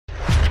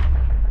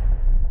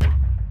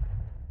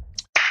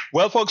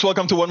Well, folks,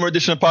 welcome to one more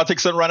edition of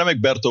Politics and Random.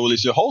 Egberto Will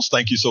is your host.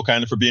 Thank you so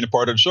kindly for being a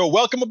part of the show.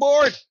 Welcome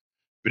aboard,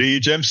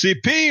 Bridge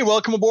MCP.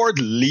 Welcome aboard,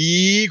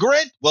 Lee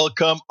Grant.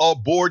 Welcome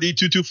aboard,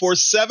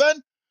 E2247.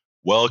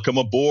 Welcome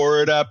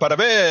aboard, para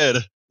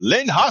ver,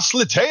 Lynn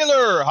Hasley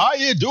Taylor. How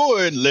you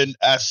doing, Lynn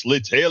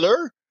Hasley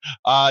Taylor?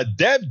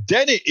 Deb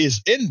Denny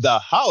is in the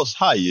house.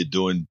 How you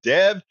doing,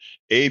 Deb?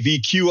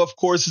 AVQ, of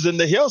course, is in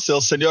the house. El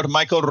Senor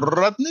Michael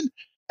Rutnan.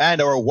 And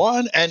our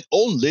one and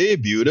only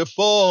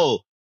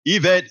beautiful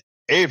Yvette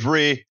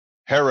Avery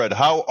Herod.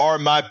 How are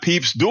my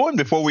peeps doing?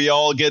 Before we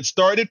all get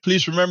started,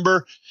 please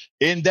remember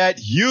in that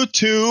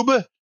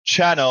YouTube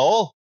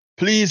channel,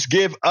 please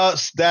give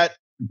us that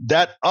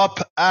up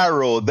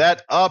arrow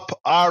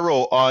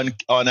on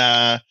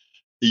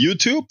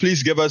YouTube.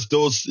 Please give us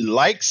those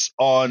likes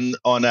on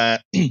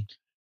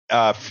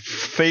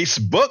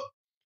Facebook,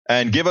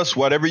 and give us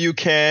whatever you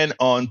can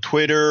on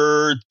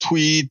Twitter,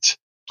 tweet,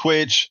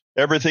 Twitch,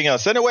 everything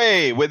else.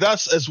 Anyway, with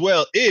us as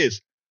well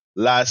is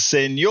la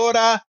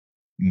señora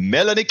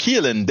Melanie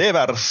Keelan de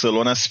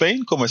Barcelona,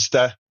 Spain. ¿Cómo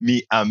está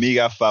mi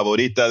amiga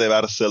favorita de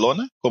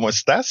Barcelona? ¿Cómo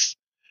estás?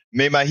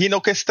 Me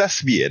imagino que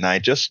estás bien. I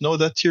just know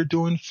that you're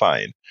doing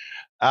fine.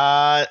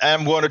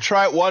 I'm going to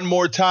try it one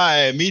more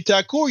time.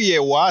 Mitakuye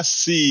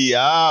wasi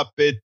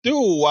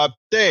apetu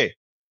apte.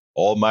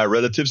 All my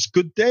relatives,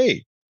 good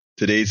day.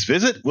 Today's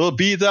visit will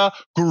be the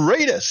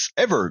greatest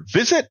ever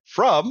visit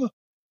from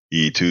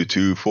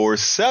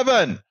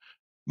E2247.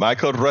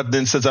 Michael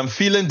Rudden says, I'm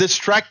feeling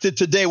distracted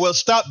today. Well,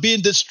 stop being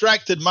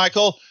distracted,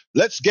 Michael.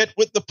 Let's get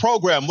with the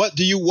program. What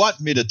do you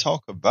want me to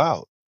talk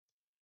about?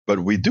 But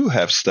we do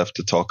have stuff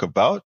to talk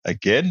about.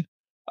 Again,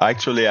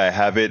 actually, I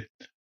have it.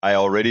 I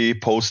already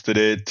posted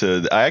it.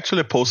 I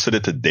actually posted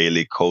it to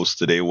Daily Coast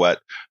today, what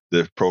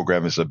the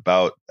program is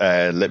about.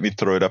 Let me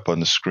throw it up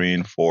on the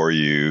screen for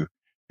you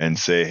and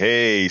say,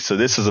 hey, so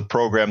this is a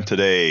program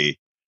today.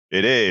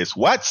 It is.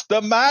 What's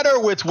the matter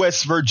with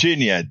West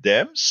Virginia,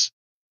 Dems?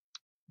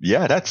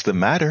 Yeah, that's the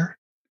matter.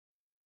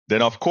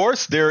 Then, of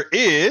course, there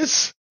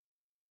is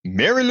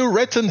Mary Lou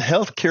Retton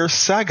healthcare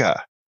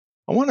saga.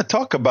 I want to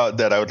talk about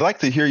that. I would like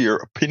to hear your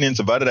opinions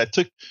about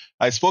it.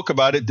 I spoke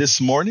about it this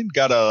morning,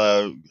 got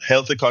a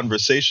healthy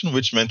conversation,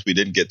 which meant we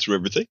didn't get through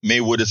everything.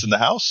 Maywood is in the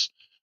house.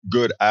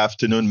 Good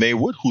afternoon,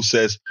 Maywood, who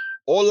says,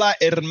 hola,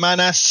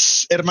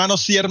 hermanos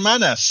y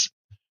hermanas.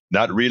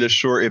 Not really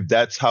sure if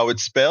that's how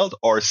it's spelled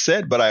or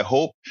said, but I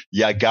hope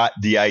you got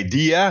the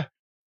idea.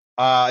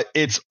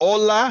 It's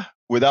hola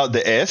without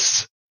the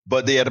S,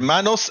 but the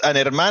hermanos and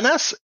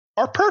hermanas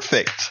are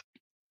perfect.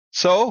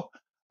 So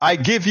I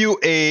give you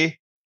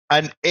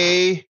an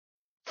A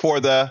for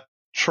the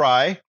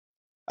try.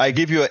 I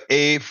give you an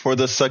A for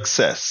the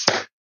success.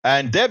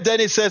 And Deb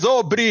Denny says,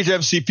 oh, Bridge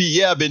MCP,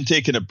 yeah, I've been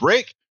taking a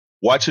break,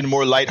 watching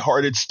more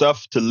lighthearted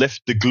stuff to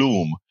lift the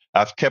gloom.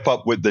 I've kept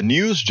up with the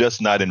news,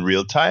 just not in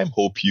real time.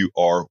 Hope you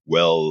are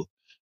well.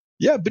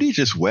 Yeah, Bridge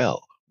is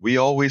well. We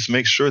always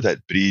make sure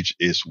that Bridge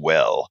is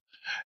well.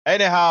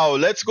 Anyhow,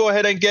 let's go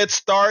ahead and get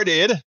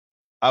started.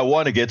 I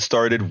want to get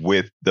started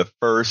with the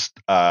first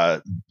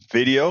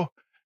video.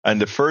 And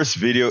the first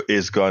video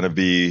is going to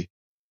be,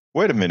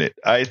 wait a minute.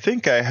 I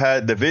think I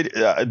had the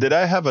video. Did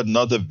I have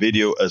another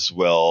video as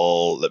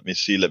well? Let me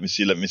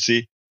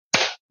see.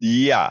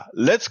 Yeah,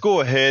 let's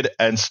go ahead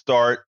and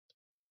start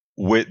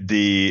with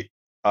the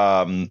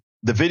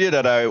video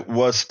that I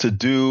was to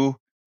do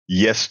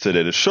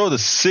yesterday to show the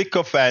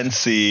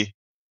sycophancy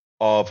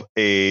of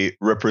a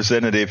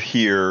representative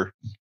here.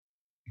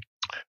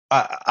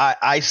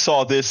 I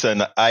saw this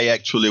and I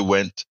actually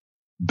went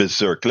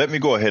berserk. Let me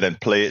go ahead and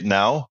play it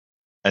now,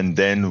 and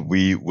then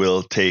we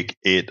will take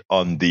it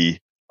on the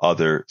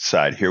other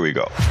side. Here we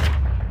go.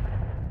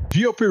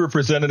 GOP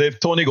Representative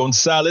Tony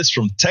Gonzalez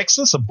from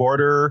Texas, a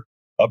border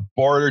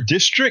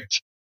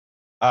district,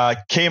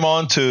 came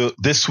on to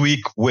this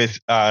week with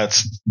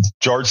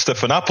George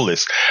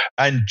Stephanopoulos.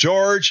 And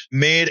George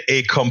made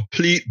a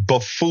complete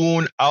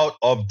buffoon out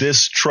of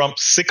this Trump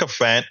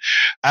sycophant,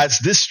 as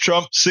this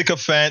Trump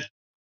sycophant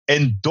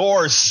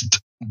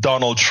endorsed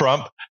Donald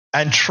Trump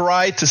and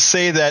tried to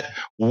say that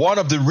one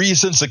of the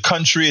reasons the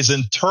country is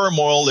in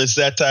turmoil is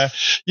that,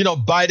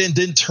 Biden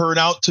didn't turn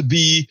out to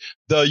be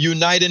the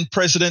uniting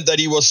president that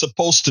he was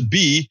supposed to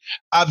be,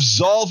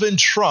 absolving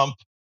Trump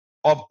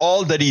of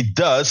all that he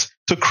does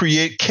to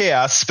create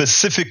chaos,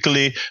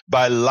 specifically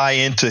by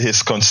lying to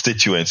his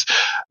constituents.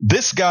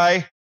 This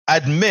guy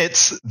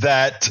admits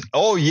that,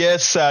 oh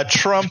yes,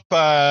 Trump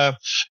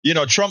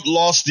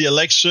lost the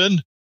election.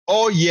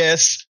 Oh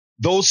yes,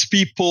 those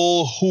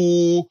people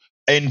who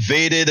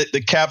invaded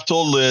the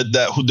Capitol,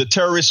 the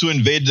terrorists who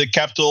invaded the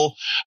Capitol,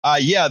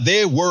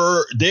 they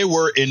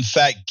were in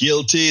fact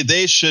guilty.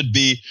 They should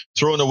be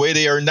thrown away.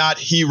 They are not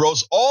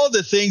heroes. All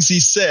the things he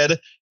said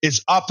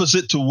is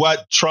opposite to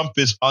what Trump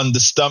is on the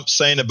stump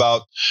saying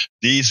about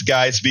these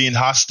guys being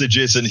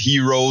hostages and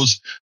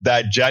heroes,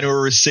 that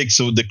January 6th,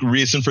 so the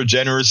reason for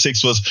January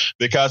 6th was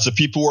because the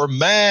people were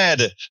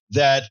mad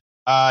that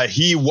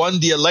he won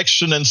the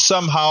election and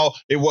somehow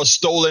it was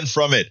stolen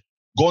from it.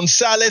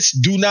 Gonzalez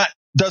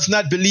does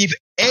not believe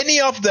any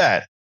of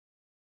that.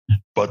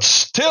 but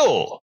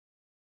still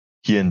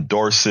he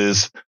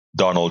endorses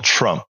Donald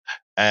Trump.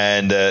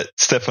 And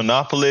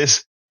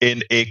Stephanopoulos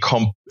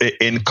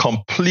in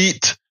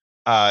complete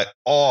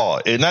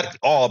awe, not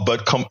awe,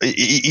 but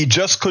he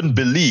just couldn't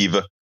believe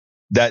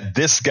that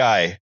this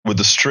guy with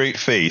a straight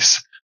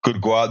face could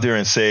go out there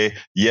and say,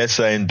 yes,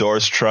 I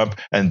endorse Trump,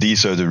 and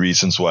these are the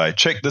reasons why.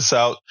 Check this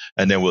out,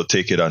 and then we'll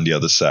take it on the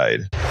other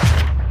side.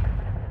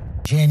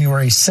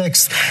 January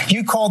 6th.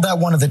 You called that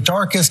one of the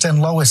darkest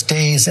and lowest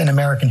days in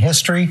American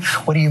history.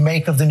 What do you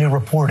make of the new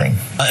reporting?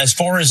 As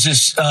far as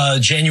this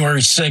January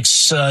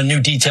 6th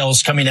new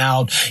details coming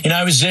out,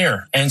 I was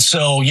there. And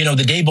so,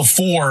 the day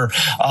before,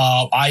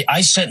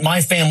 I sent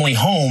my family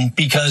home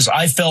because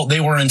I felt they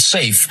were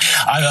unsafe.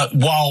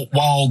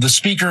 While the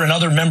speaker and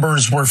other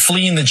members were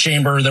fleeing the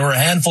chamber, there were a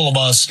handful of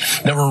us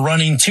that were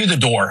running to the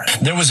door.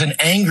 There was an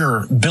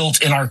anger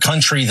built in our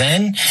country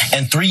then,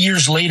 and 3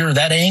 years later,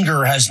 that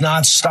anger has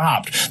not stopped.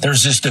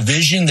 There's this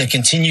division that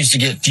continues to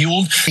get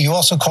fueled. You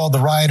also called the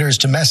rioters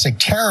domestic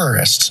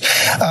terrorists.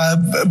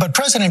 But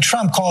President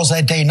Trump calls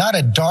that day not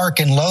a dark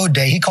and low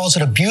day. He calls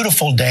it a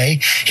beautiful day.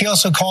 He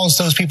also calls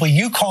those people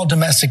you call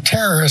domestic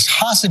terrorists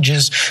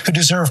hostages who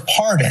deserve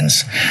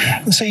pardons.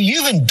 So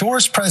you've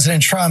endorsed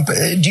President Trump.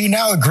 Do you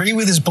now agree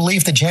with his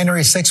belief that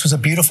January 6th was a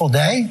beautiful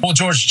day? Well,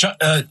 George,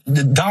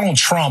 Donald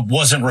Trump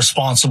wasn't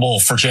responsible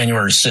for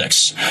January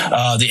 6th.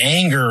 The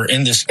anger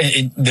in this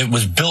that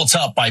was built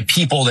up by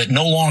people that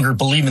no longer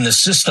believe in the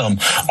system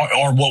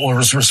are what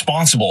was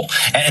responsible.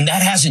 And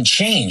that hasn't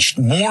changed.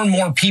 More and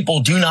more people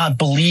do not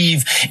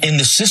believe in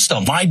the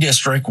system. My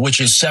district, which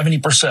is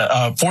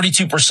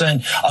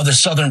 42% of the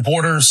southern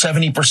border,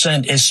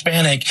 70%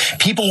 Hispanic,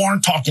 people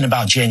aren't talking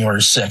about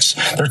January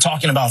 6th. They're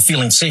talking about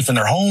feeling safe in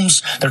their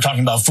homes. They're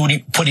talking about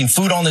putting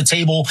food on the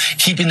table,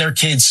 keeping their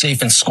kids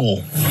safe in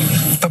school.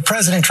 But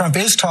President Trump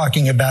is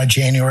talking about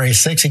January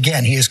 6th.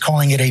 Again, he is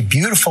calling it a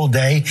beautiful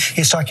day.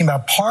 He's talking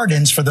about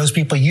pardons for those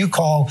people you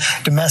call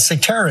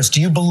domestic terrorists.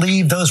 Do you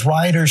believe those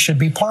rioters should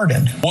be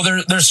pardoned? Well,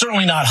 they're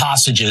certainly not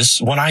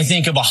hostages. When I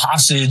think of a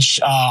hostage,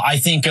 I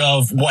think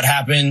of what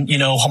happened,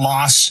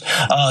 Hamas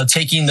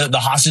taking the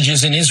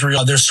hostages in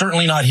Israel. They're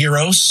certainly not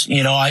heroes.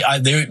 They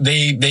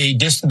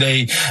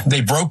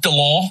broke the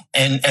law,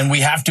 and we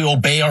have to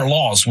obey our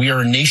laws. We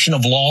are a nation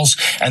of laws,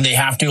 and they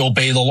have to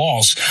obey the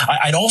laws.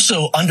 I'd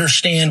also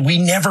understand we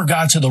never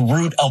got to the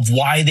root of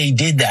why they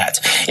did that.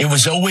 It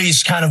was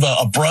always kind of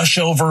a brush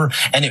over,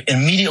 and it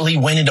immediately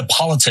went into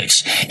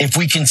politics. If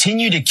we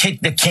continue to kick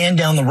the can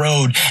down the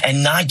road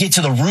and not get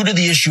to the root of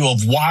the issue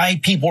of why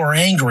people are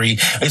angry,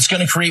 it's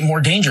going to create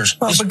more dangers.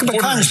 Well, but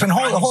Congressman,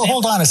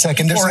 hold on a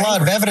second. There's a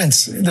lot of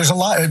evidence. There's a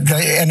lot,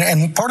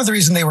 and part of the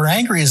reason they were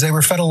angry is they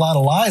were fed a lot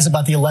of lies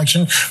about the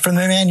election from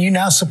the man you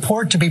now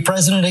support to be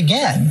president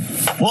again.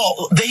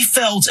 Well, they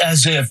felt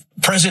as if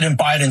President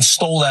Biden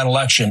stole that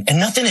election, and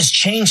nothing has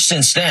changed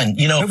since then.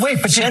 But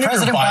wait, but did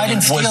President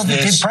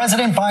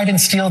Biden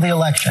steal the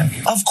election?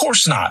 Of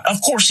course not.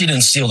 Of course he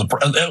didn't steal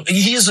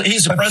he's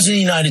the president of the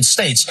United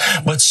States.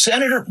 But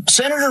Senator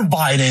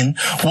Biden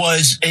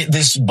was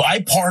this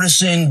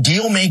bipartisan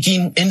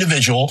deal-making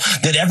individual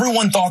that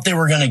everyone thought they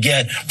were going to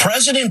get.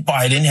 President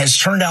Biden has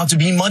turned out to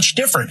be much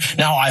different.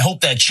 Now, I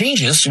hope that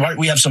changes, right?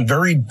 We have some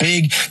very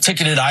big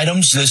ticketed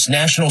items, this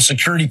national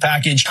security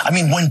package. I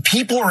mean, when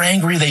people are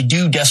angry, they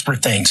do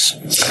desperate things.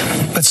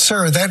 But,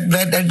 sir,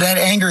 that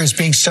anger is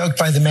being stoked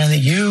by the man that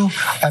you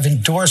have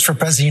endorsed for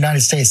president of the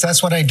United States.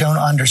 That's what I don't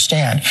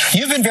understand.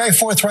 You've been very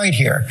forthright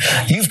here.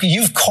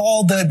 You've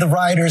called the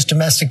rioters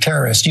domestic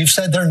terrorists. You've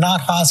said they're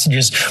not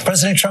hostages.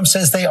 President Trump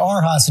says they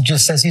are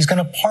hostages, says he's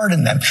going to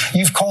pardon them.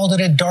 You've called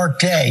it a dark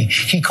day.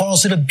 He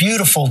calls it a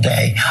beautiful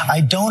day.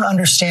 I don't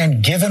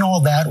understand, given all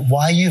that,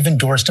 why you've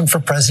endorsed him for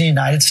president of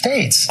the United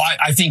States.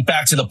 I think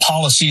back to the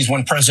policies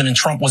when President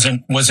Trump was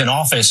in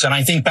office, and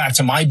I think back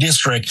to my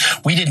district.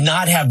 We did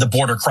not have the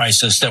border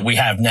crisis that we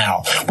have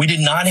now. We did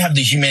not have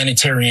the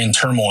humanitarian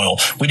turmoil.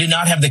 We did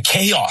not have the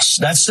chaos.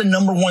 That's the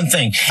number one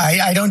thing.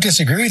 I don't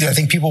disagree with you. I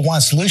think people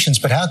want solutions,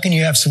 but how can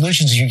you have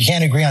solutions if you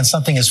can't agree on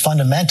something as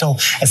fundamental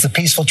as the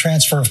peaceful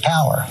transfer of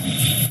power?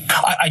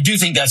 I do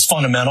think that's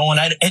fundamental,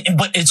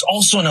 but it's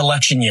also an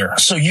election year.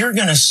 So you're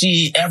going to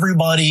see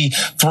everybody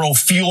throw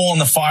fuel on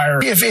the fire.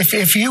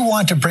 If you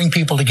want to bring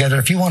people together,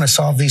 if you want to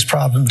solve these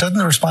problems, doesn't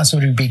the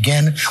responsibility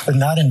begin with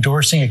not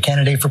endorsing a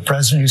candidate for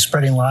president who's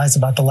spreading lies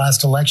about the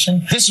last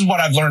election? This is what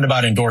I've learned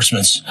about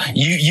endorsements.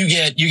 You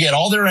get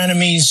all their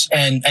enemies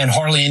and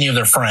hardly any of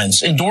their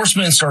friends.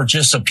 Endorsements are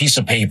just a piece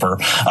of paper.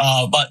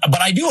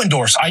 But I do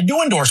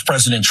endorse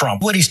President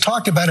Trump. What he's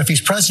talked about, if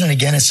he's president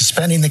again, is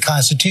suspending the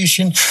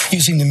Constitution,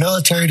 using the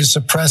military to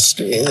suppress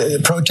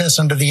protests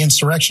under the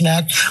Insurrection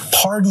Act,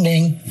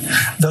 pardoning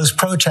those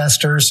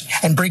protesters,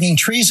 and bringing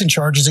treason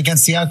charges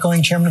against the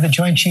outgoing chairman of the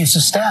Joint Chiefs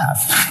of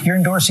Staff. You're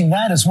endorsing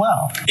that as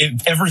well.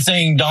 If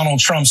everything Donald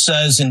Trump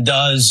says and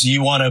does,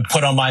 you want to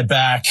put on my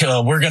back,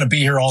 we're going to be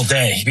here all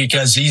day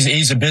because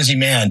he's a busy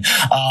man.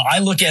 I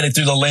look at it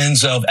through the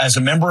lens of, as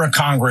a member of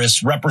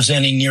Congress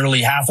representing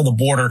nearly half of the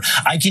border,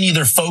 I can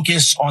either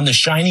focus on the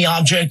shiny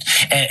object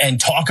and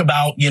talk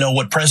about,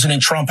 what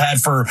President Trump had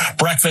for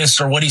breakfast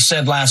or what he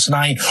said last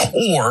night,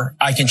 or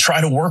I can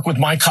try to work with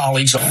my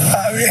colleagues.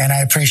 And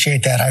I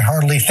appreciate that. I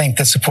hardly think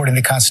that supporting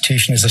the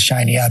Constitution is a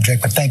shiny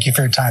object, but thank you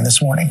for your time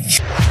this morning.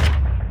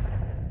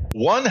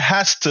 One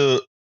has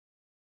to,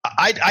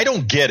 I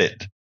don't get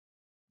it.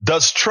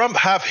 Does Trump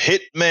have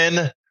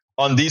hitmen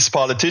on these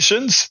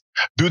politicians?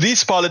 Do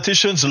these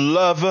politicians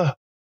love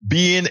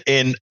being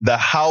in the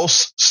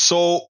House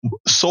so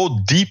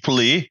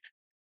deeply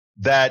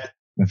that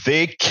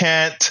they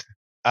can't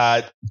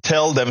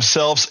tell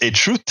themselves a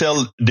truth,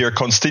 tell their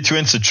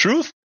constituents the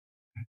truth?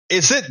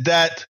 Is it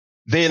that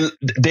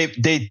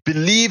they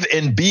believe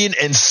in being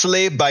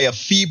enslaved by a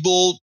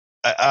feeble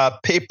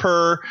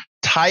paper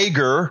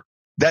tiger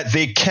that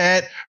they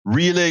can't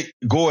really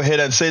go ahead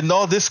and say,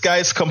 no, this guy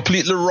is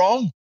completely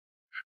wrong?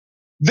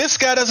 This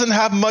guy doesn't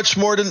have much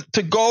more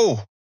to go,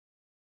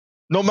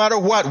 no matter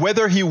what,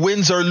 whether he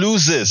wins or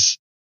loses.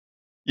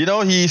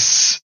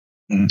 He's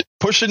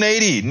pushing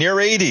 80, near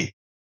 80.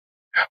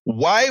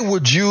 Why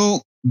would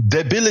you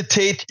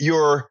debilitate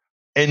your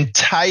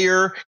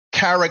entire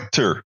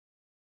character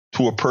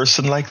to a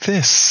person like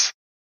this?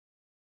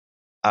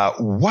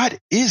 What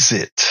is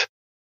it?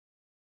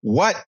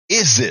 What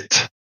is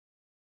it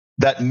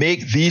that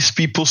make these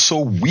people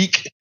so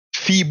weak,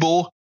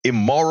 feeble,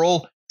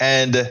 immoral?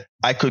 And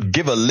I could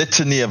give a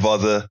litany of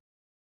other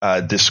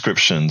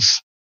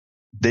descriptions.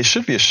 They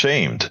should be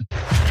ashamed.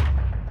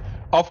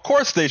 Of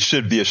course they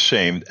should be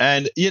ashamed.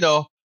 And,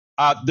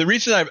 the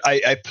reason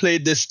I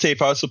played this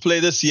tape, I was to play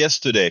this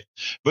yesterday,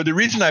 but the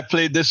reason I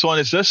played this one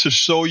is just to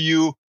show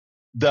you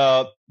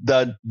the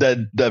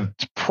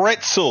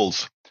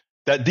pretzels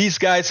that these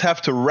guys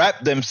have to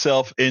wrap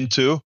themselves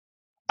into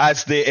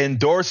as they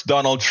endorse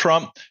Donald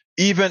Trump,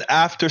 even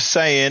after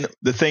saying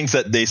the things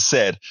that they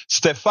said.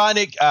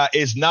 Stefanik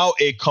is now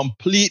a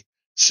complete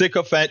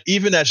sycophant,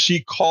 even as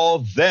she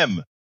called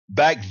them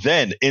back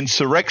then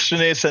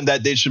insurrectionists and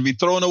that they should be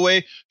thrown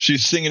away.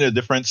 She's singing a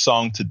different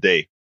song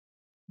today.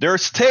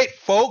 There's tape,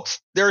 folks.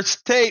 There's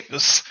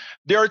tapes.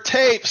 There are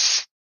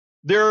tapes.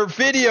 There are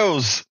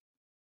videos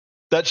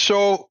that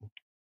show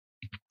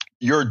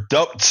you're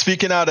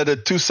speaking out of the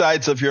two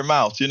sides of your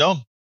mouth,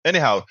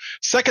 Anyhow,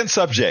 second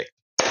subject.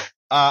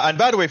 And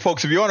by the way,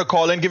 folks, if you want to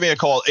call in, give me a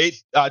call,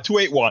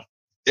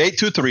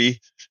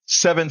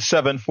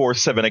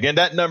 281-823-7747. Again,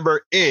 that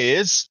number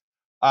is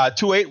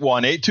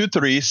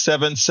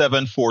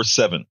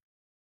 281-823-7747.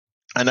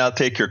 And I'll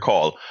take your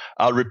call.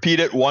 I'll repeat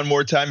it one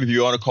more time if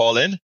you want to call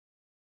in.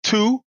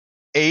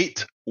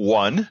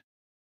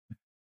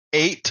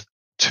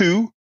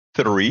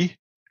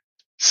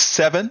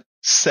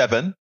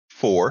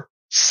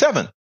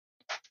 281-823-7747.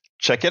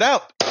 Check it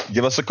out.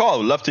 Give us a call.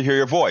 We'd love to hear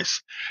your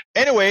voice.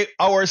 Anyway,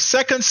 our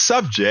second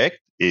subject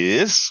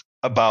is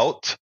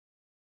about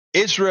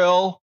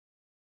Israel.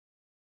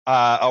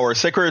 Our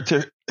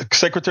Secretary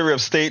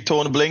of State,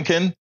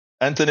 Anthony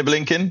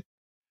Blinken,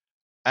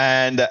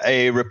 and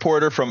a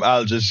reporter from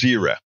Al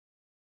Jazeera.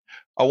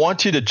 I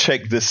want you to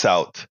check this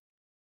out.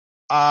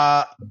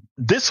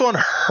 This one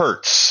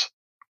hurts.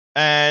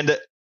 And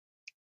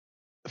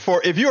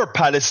if you're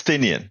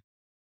Palestinian,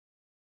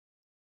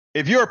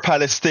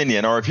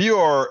 or if you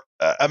are,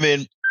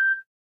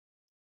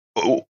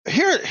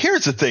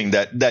 here's the thing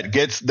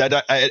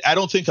that I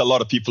don't think a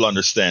lot of people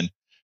understand.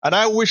 And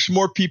I wish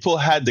more people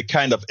had the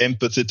kind of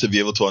empathy to be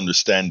able to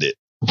understand it.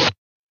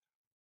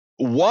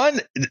 One,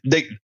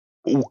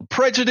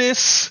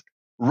 prejudice,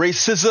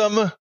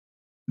 racism,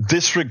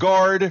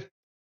 disregard,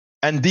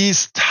 and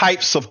these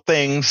types of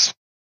things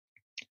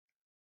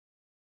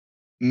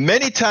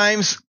many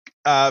times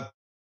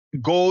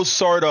go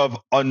sort of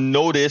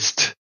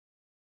unnoticed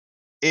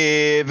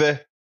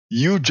if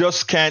you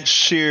just can't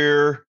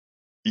share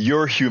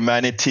your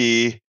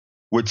humanity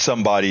with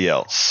somebody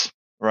else,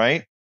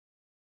 right?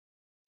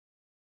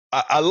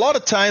 A lot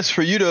of times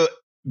for you to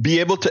be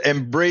able to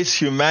embrace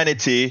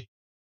humanity,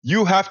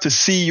 you have to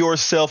see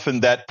yourself in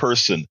that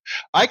person.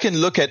 I can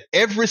look at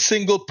every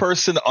single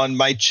person on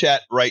my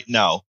chat right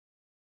now,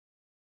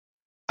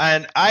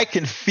 and I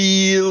can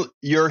feel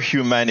your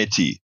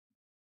humanity.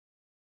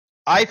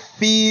 I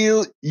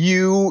feel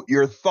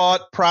your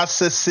thought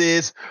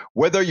processes,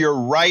 whether you're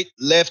right,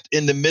 left,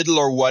 in the middle,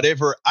 or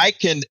whatever. I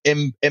can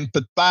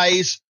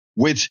empathize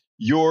with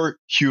your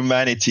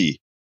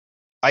humanity.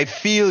 I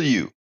feel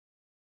you.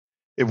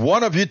 If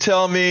one of you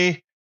tell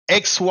me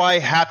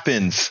XY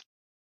happens,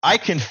 I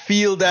can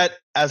feel that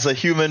as a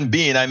human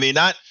being. I may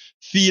not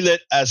feel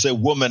it as a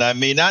woman. I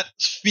may not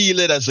feel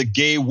it as a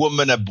gay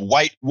woman, a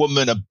white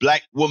woman, a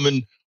black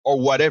woman, or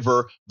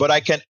whatever, but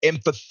I can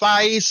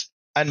empathize,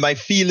 and my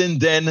feeling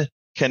then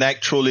can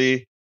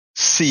actually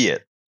see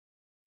it.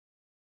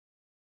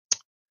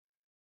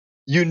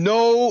 You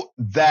know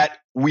that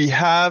we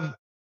have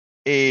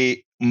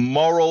a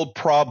moral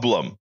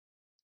problem.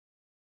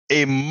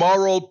 A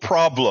moral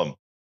problem.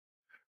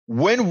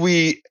 When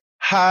we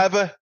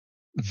have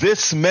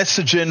this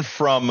messaging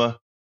from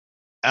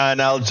an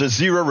Al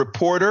Jazeera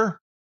reporter,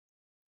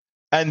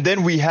 and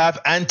then we have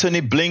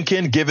Antony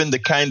Blinken giving the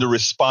kind of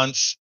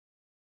response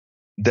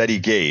that he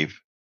gave.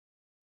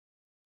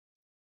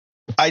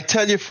 I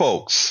tell you,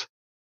 folks,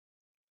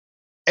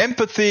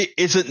 empathy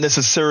isn't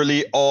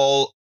necessarily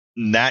all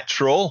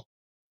natural,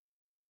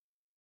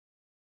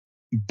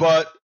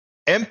 but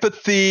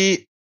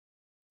empathy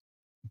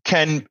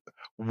can,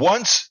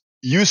 once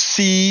you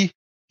see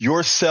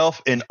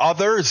yourself in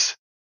others,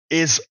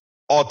 is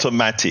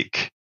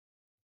automatic.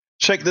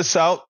 Check this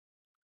out,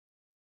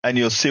 and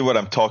you'll see what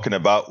I'm talking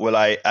about. Well,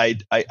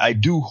 I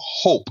do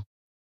hope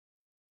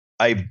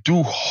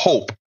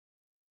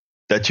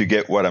that you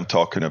get what I'm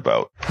talking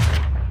about.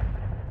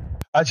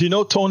 As you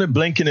know, Tony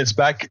Blinken is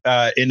back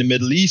in the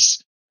Middle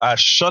East,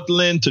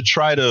 shuttling to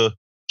try to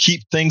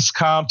keep things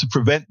calm to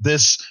prevent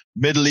this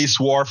Middle East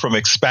war from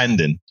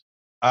expanding.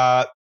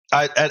 And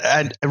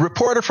a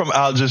reporter from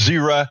Al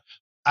Jazeera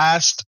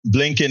asked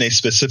Blinken a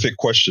specific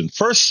question.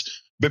 First,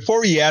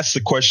 before he asked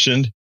the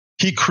question,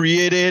 he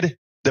created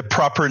the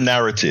proper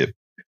narrative.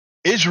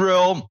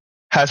 Israel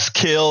has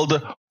killed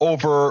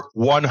over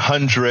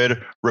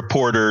 100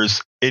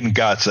 reporters in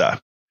Gaza.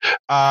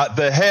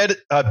 The head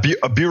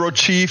bureau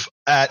chief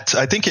at,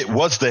 I think it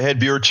was the head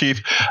bureau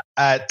chief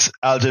at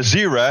Al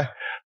Jazeera,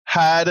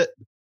 had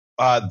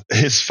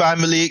his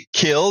family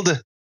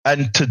killed.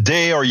 And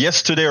today or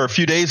yesterday or a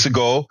few days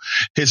ago,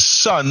 his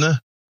son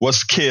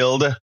was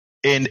killed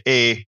in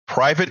a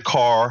private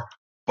car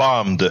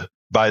bombed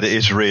by the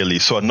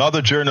Israelis. So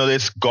another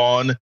journalist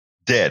gone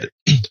dead.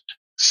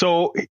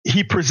 So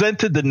he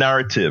presented the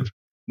narrative.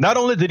 Not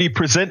only did he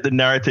present the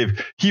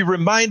narrative, he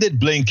reminded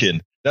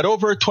Blinken that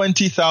over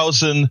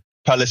 20,000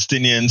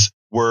 Palestinians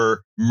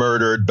were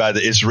murdered by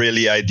the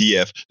Israeli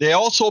IDF. They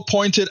also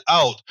pointed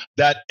out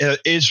that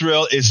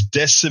Israel is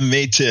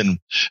decimating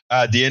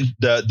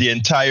the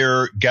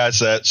entire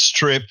Gaza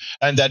Strip,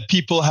 and that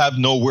people have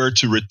nowhere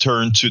to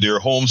return to. Their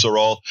homes are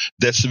all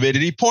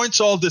decimated. He points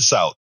all this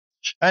out.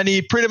 And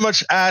he pretty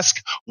much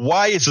asked,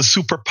 why is a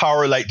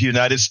superpower like the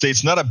United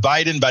States not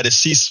abiding by the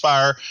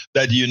ceasefire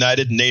that the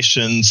United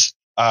Nations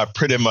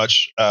pretty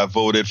much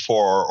voted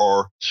for,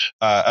 or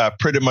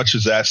pretty much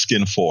is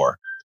asking for?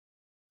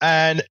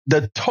 And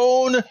the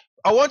tone,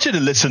 I want you to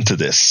listen to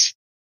this.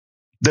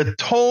 The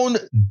tone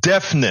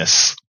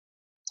deafness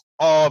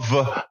of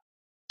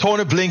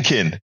Tony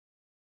Blinken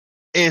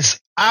is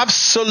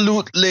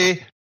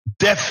absolutely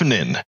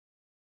deafening.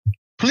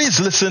 Please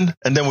listen,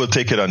 and then we'll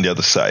take it on the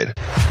other side.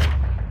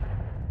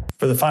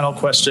 For the final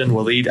question,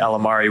 Waleed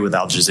Al-Amari with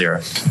Al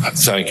Jazeera.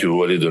 Thank you,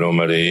 Waleed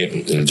Al-Amari,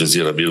 Al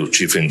Jazeera Bureau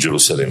Chief in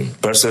Jerusalem.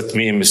 First, let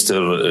me,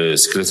 Mr.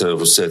 Secretary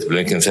of State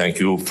Blinken, thank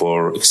you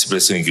for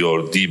expressing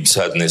your deep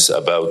sadness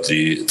about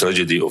the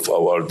tragedy of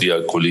our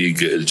dear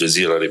colleague, Al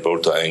Jazeera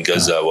reporter in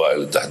Gaza,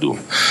 Wael Dahdoum.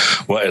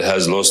 Wael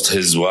has lost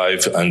his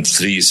wife and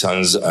 3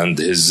 sons and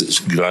his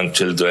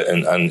grandchildren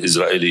in an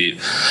Israeli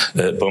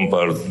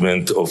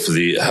bombardment of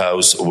the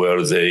house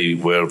where they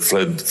were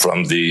fled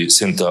from the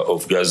center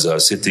of Gaza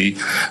City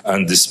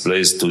and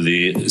displaced to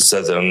the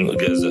southern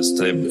Gaza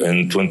Strip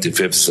on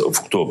 25th of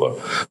October.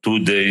 2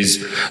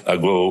 days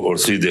ago or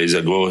 3 days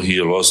ago,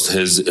 he lost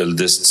his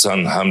eldest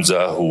son,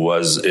 Hamza, who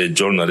was a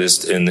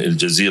journalist in Al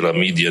Jazeera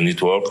media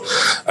network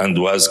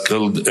and was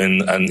killed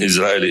in an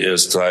Israeli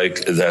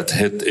airstrike that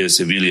hit a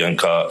civilian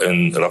car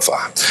in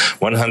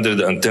Rafah.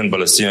 110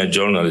 Palestinian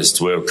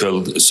journalists were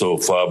killed so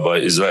far by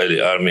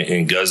Israeli army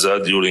in Gaza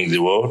during the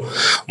war.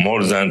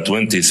 More than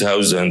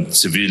 20,000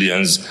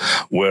 civilians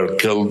were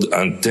killed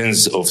and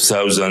tens of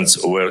thousands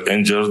were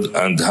injured,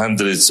 and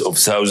hundreds of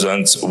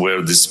thousands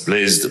were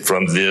displaced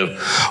from their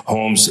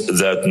homes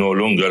that no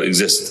longer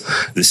exist.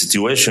 The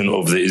situation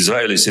of the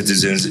Israeli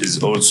citizens is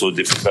also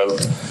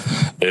difficult.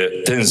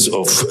 Tens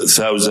of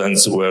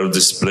thousands were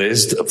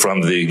displaced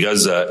from the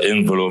Gaza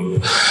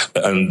envelope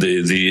and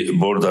the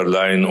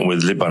borderline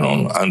with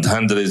Lebanon, and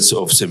hundreds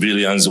of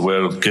civilians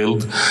were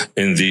killed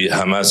in the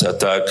Hamas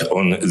attack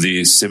on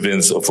the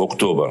 7th of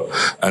October.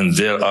 And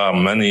there are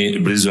many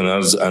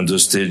prisoners and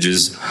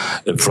hostages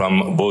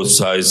from both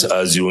sides,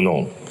 as you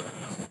know.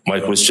 My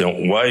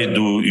question, why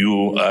do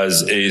you,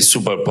 as a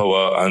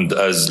superpower and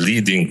as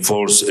leading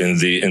force in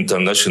the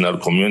international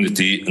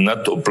community,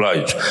 not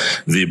oblige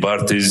the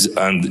parties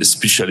and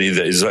especially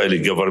the Israeli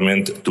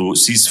government to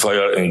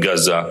ceasefire in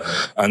Gaza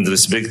and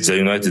respect the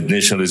United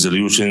Nations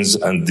resolutions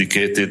and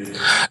dedicated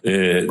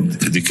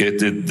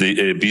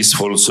the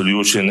peaceful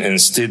solution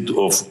instead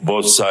of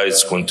both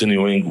sides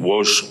continuing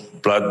wash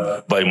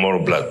blood by more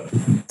blood?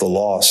 The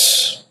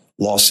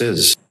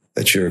losses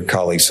that your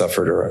colleagues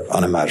suffered are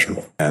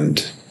unimaginable.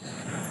 And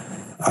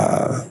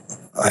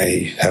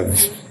I have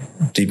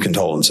deep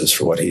condolences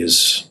for what he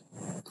has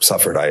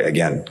suffered. I,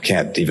 again,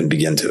 can't even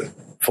begin to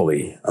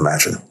fully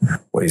imagine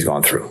what he's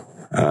gone through.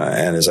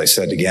 And as I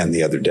said again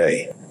the other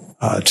day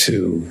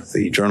to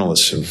the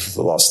journalists who've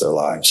lost their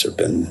lives or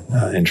been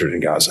injured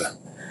in Gaza,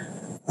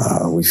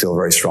 we feel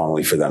very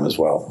strongly for them as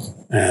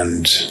well.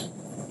 And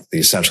the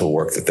essential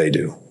work that they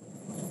do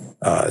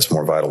is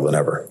more vital than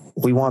ever.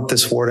 We want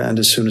this war to end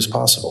as soon as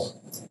possible.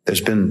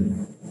 There's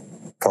been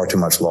far too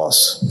much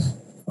loss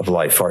of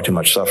life, far too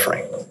much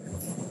suffering.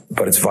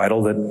 But it's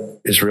vital that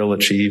Israel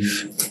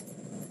achieve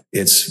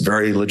its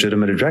very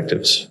legitimate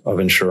objectives of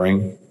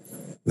ensuring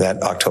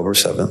that October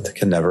 7th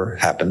can never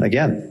happen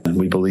again. And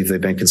we believe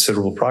they've made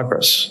considerable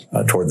progress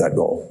toward that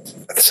goal.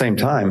 At the same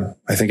time,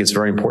 I think it's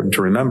very important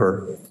to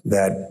remember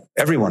that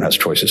everyone has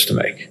choices to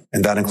make,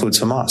 and that includes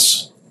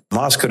Hamas.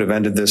 Hamas could have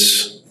ended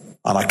this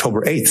on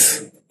October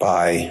 8th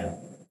by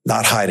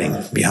not hiding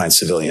behind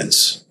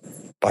civilians,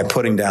 by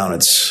putting down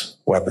its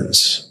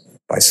weapons,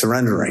 by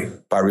surrendering,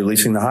 by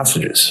releasing the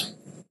hostages.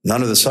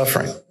 None of the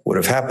suffering would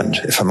have happened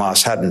if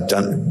Hamas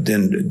hadn't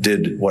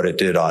did what it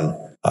did on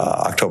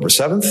October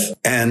 7th,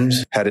 and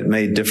had it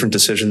made different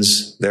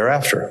decisions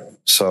thereafter.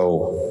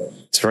 So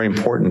it's very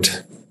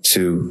important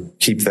to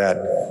keep that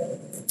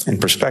in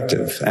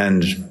perspective.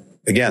 And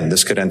again,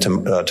 this could end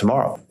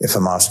tomorrow if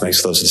Hamas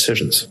makes those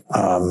decisions.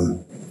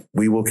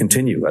 We will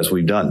continue, as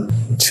we've done,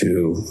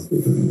 to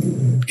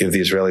give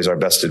the Israelis our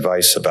best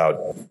advice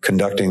about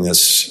conducting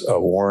this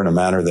war in a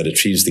manner that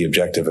achieves the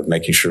objective of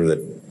making sure that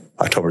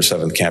October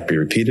 7th can't be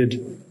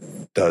repeated,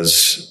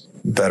 does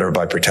better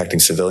by protecting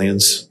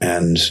civilians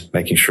and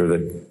making sure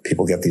that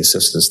people get the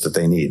assistance that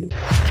they need.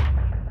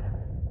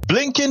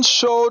 Blinken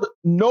showed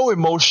no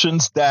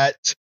emotions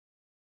that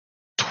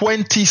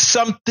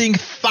 20-something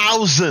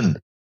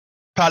thousand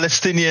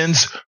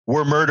Palestinians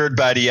were murdered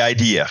by the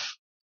IDF.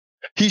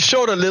 He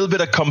showed a little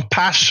bit of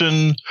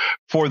compassion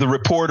for the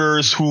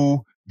reporters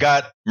who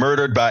got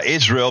murdered by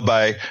Israel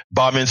by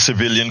bombing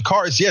civilian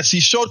cars. Yes, he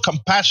showed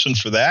compassion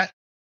for that.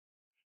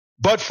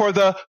 But for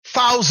the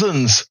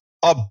thousands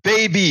of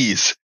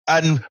babies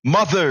and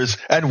mothers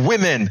and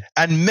women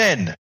and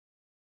men,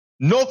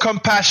 no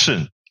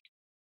compassion.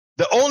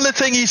 The only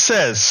thing he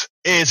says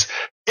is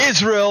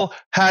Israel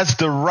has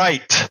the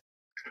right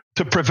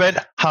to prevent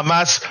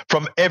Hamas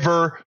from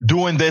ever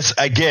doing this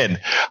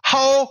again.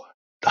 How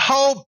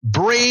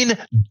brain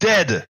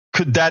dead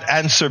could that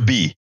answer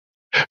be?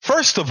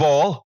 First of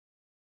all,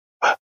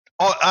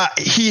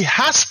 he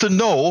has to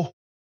know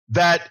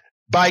that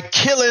by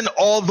killing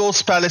all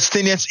those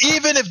Palestinians,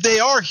 even if they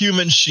are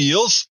human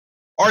shields,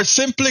 are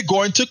simply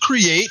going to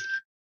create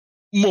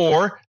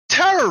more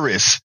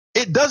terrorists.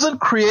 It doesn't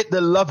create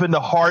the love in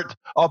the heart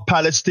of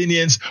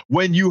Palestinians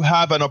when you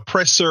have an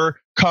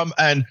oppressor come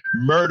and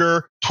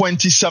murder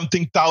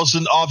 20-something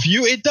thousand of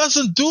you. It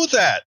doesn't do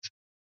that.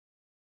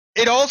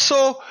 It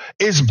also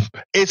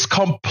is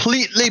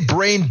completely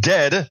brain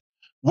dead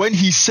when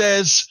he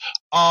says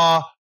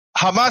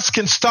Hamas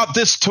can stop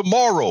this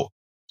tomorrow.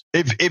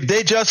 If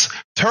they just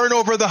turn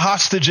over the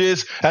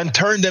hostages and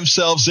turn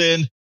themselves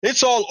in,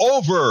 it's all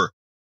over.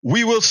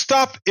 We will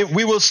stop it.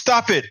 We will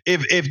stop it.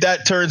 If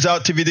that turns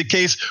out to be the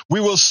case, we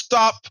will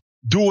stop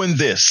doing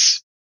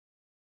this.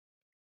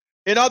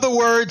 In other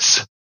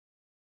words,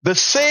 the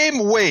same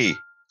way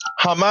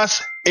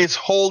Hamas is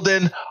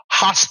holding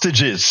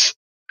hostages,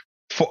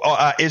 for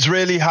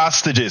Israeli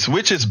hostages,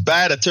 which is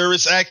bad, a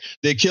terrorist act.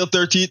 They killed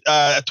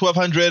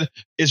 1,200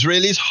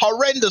 Israelis.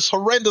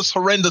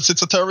 Horrendous.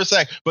 It's a terrorist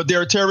act, but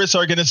they're a terrorist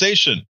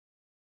organization.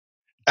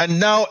 And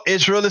now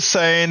Israel is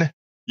saying,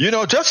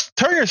 just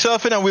turn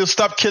yourself in and we'll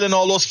stop killing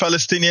all those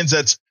Palestinians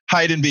that's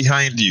hiding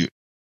behind you,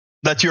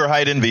 that you're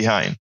hiding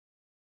behind.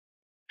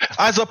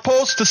 As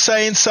opposed to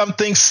saying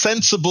something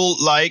sensible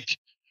like,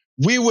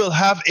 we will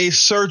have a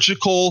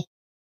surgical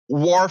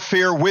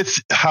warfare with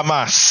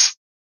Hamas.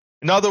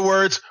 In other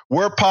words,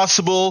 where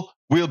possible,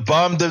 we'll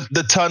bomb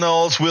the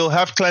tunnels. We'll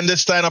have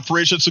clandestine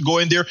operations to go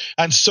in there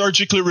and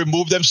surgically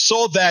remove them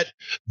so that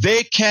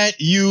they can't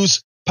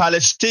use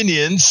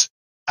Palestinians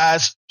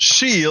as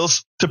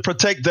shields to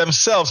protect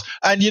themselves.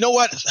 And you know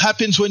what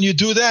happens when you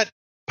do that?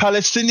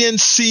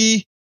 Palestinians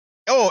see,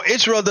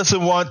 Israel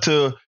doesn't want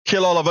to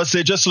kill all of us.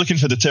 They're just looking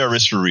for the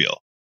terrorists for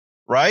real,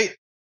 right?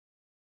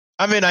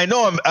 I mean, I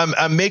know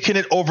I'm making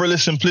it overly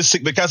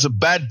simplistic because the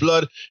bad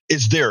blood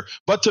is there.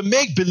 But to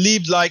make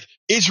believe like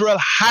Israel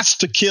has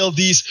to kill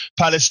these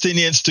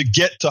Palestinians to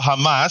get to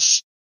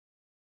Hamas,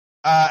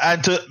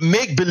 and to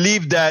make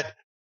believe that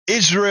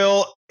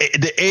Israel,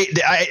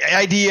 the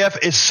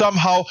IDF is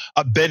somehow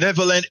a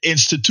benevolent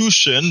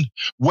institution,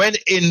 when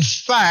in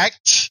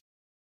fact,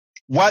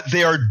 what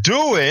they are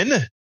doing,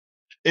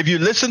 if you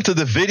listen to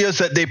the videos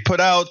that they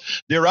put out,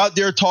 they're out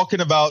there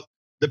talking about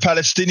the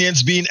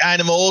Palestinians being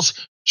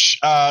animals,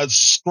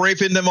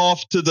 scraping them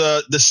off to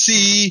the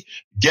sea,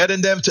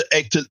 getting them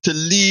to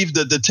leave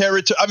the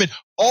territory. I mean,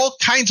 all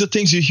kinds of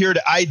things you hear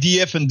the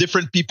IDF and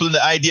different people in the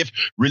IDF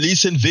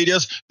releasing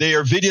videos. There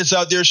are videos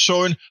out there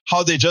showing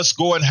how they just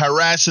go and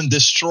harass and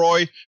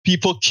destroy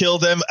people, kill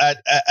them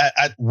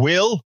at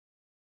will.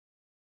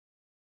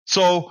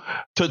 So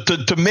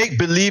to make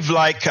believe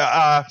like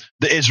the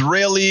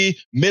Israeli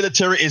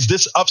military is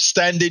this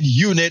upstanding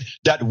unit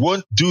that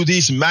won't do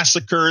these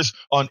massacres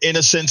on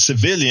innocent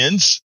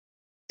civilians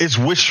is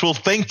wishful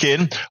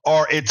thinking,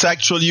 or it's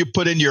actually you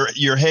putting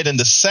your head in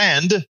the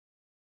sand.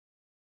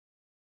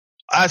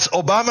 As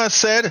Obama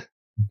said,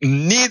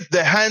 need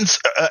the hands,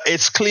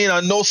 it's clean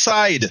on no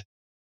side.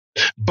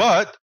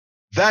 But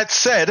that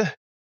said,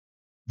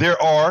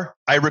 there are,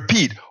 I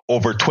repeat,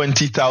 over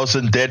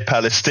 20,000 dead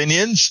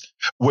Palestinians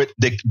with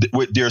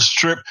their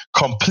strip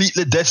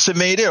completely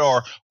decimated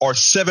or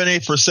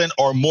 78%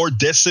 or more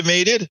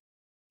decimated.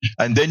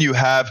 And then you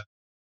have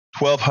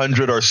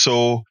 1,200 or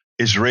so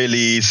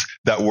Israelis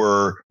that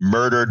were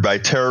murdered by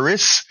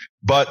terrorists.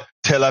 But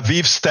Tel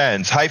Aviv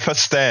stands, Haifa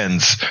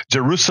stands,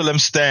 Jerusalem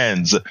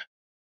stands.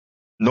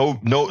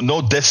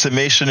 No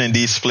decimation in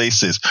these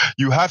places.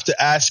 You have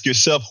to ask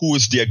yourself, who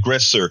is the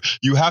aggressor?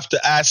 You have to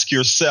ask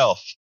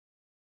yourself,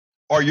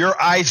 are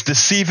your eyes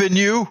deceiving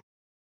you?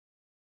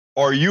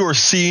 Or you are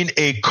seeing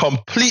a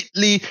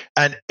completely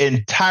and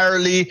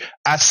entirely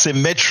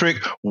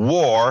asymmetric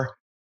war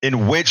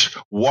in which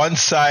one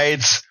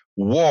side's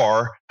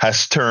war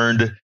has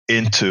turned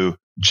into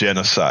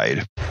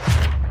genocide.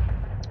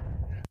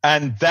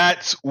 And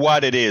that's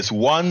what it is.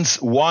 One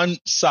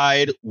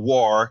side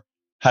war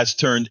has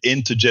turned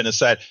into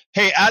genocide.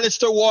 Hey,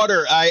 Alistair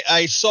Water,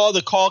 I saw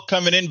the call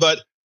coming in,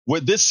 but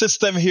with this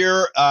system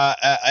here,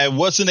 I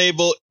wasn't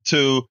able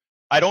to,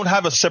 I don't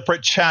have a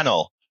separate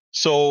channel.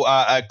 So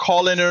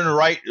calling in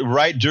right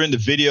during the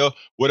video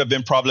would have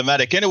been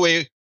problematic.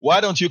 Anyway,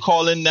 why don't you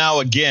call in now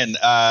again?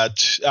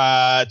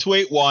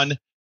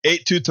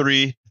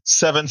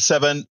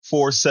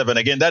 281-823-7747.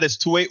 Again, that is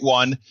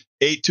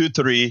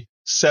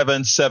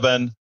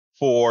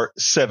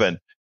 281-823-7747.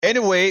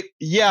 Anyway,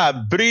 yeah,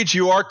 Bridge,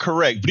 you are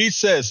correct. Bridge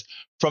says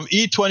from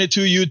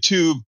E22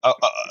 YouTube,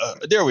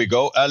 there we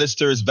go.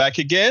 Alistair is back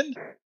again.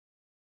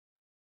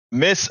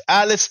 Miss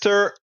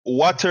Alistair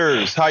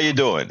Waters, how you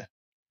doing?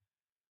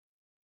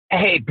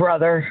 Hey,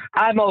 brother.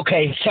 I'm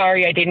okay.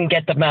 Sorry I didn't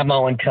get the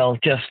memo until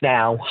just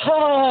now.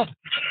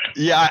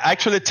 Yeah, I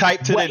actually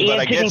typed it in, but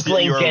I guess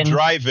you're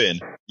driving.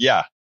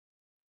 Yeah.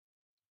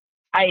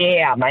 I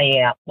am.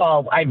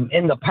 Well, I'm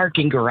in the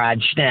parking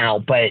garage now,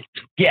 but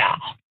yeah.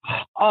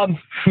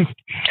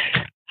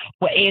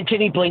 What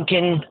Anthony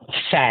Blinken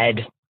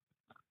said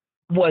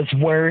was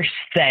worse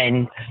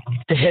than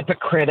the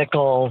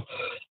hypocritical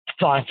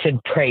thoughts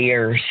and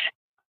prayers.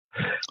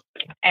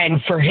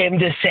 And for him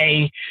to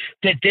say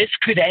that this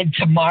could end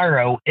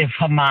tomorrow if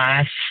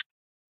Hamas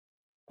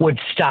would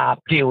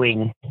stop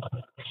doing.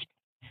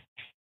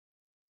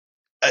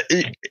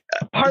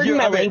 Pardon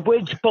my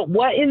language, but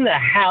what in the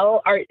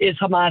hell is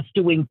Hamas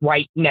doing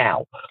right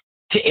now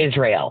to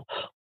Israel?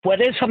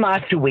 What is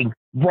Hamas doing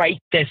right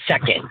this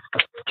second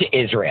to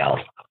Israel?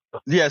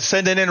 Yeah,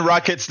 sending in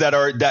rockets that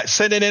are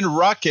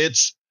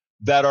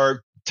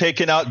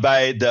taken out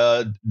by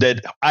the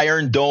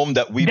Iron Dome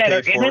that we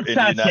pay for in the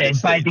United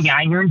States. By the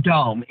Iron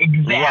Dome,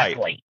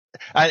 exactly.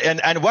 Right.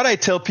 And what I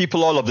tell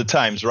people all of the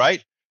times,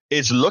 right,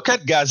 is look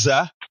at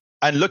Gaza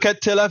and look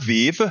at Tel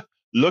Aviv,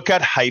 look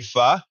at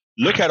Haifa,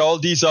 look at all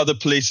these other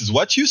places.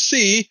 What you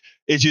see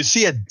is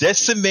a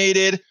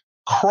decimated,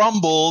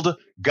 crumbled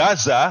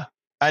Gaza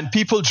and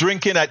people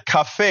drinking at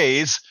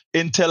cafes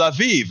in Tel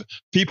Aviv,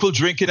 people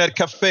drinking at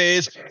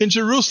cafes in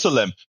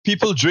Jerusalem,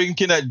 people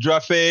drinking at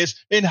cafes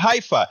in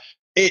Haifa.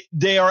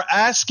 They are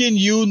asking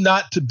you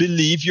not to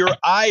believe your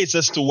eyes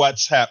as to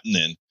what's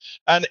happening.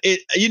 And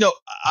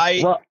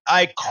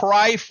I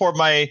cry for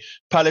my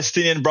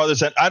Palestinian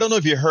brothers. And I don't know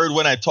if you heard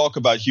when I talk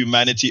about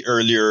humanity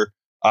earlier.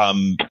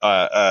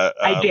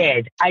 I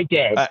did.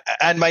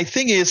 And my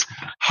thing is,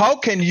 how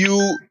can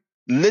you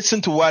listen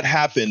to what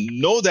happened?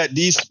 Know that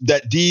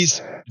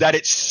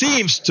it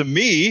seems to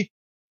me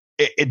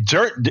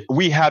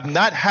we have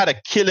not had a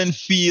killing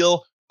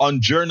feel on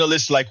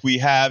journalists like we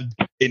have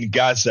in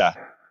Gaza,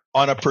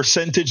 on a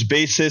percentage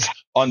basis,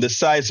 on the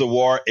size of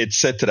war,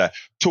 etc.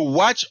 To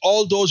watch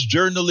all those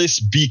journalists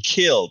be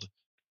killed,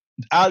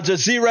 Al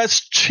Jazeera's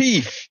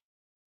chief,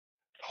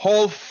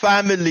 whole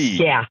family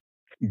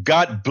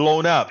got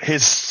blown up.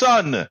 His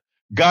son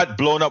got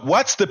blown up.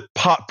 What's the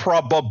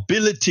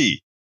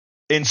probability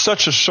in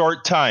such a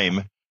short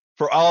time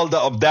for all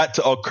of that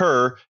to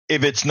occur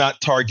if it's not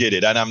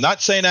targeted? And I'm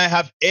not saying I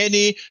have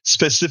any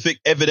specific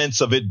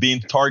evidence of it being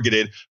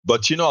targeted,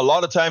 but a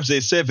lot of times they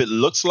say if it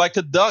looks like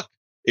a duck,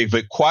 if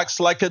it quacks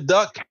like a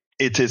duck,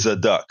 it is a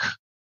duck.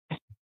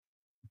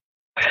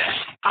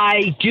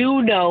 I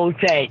do know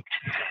that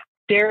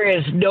there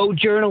is no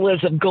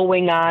journalism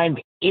going on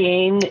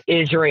in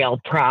Israel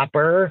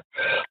proper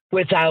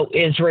without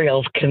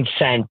Israel's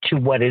consent to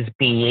what is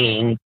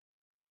being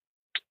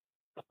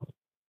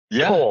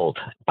told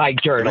by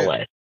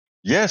journalists.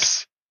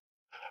 Yes.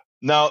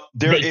 Now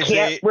they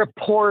can't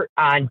report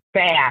on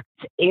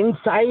facts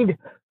inside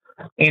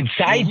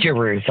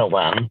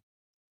Jerusalem.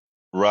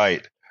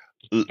 Right.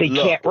 They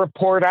can't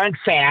report on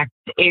facts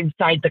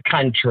inside the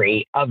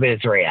country of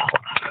Israel.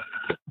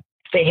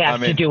 They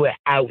have to do it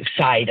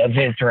outside of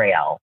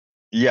Israel.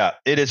 Yeah,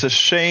 it is a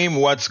shame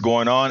what's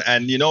going on.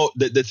 And,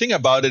 the thing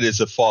about it is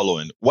the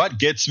following. What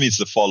gets me is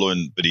the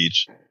following,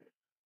 Breach.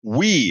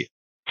 We,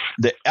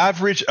 the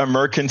average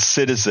American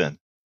citizen,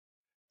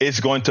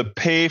 is going to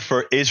pay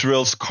for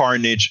Israel's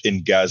carnage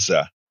in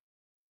Gaza.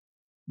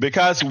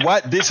 Because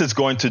what this is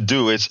going to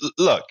do is,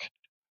 look,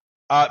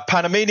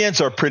 Panamanians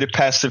are pretty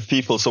passive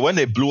people. So when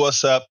they blew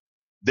us up,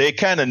 they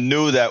kind of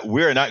knew that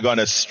we're not going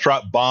to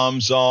strap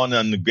bombs on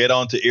and get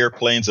onto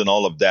airplanes and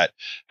all of that.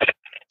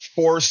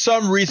 For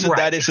some reason,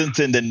 that isn't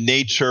in the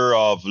nature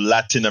of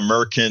Latin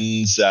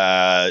Americans,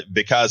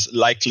 because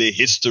likely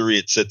history,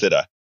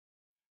 etc.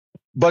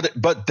 But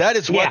that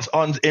is what's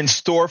in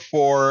store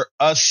for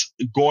us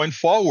going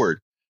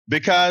forward,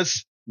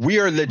 because we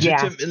are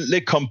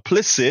legitimately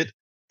complicit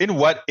in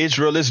what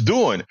Israel is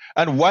doing.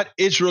 And what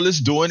Israel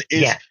is doing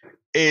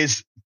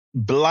is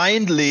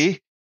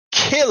blindly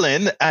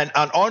killing and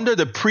under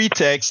the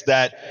pretext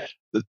that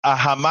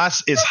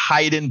Hamas is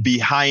hiding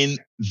behind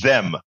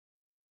them.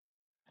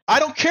 I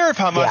don't care if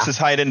Hamas is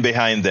hiding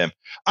behind them.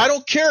 I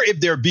don't care if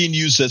they're being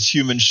used as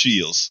human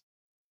shields.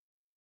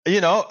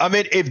 I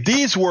mean, if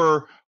these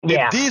were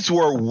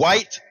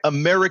white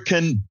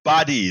American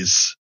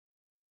bodies,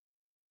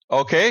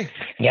 okay?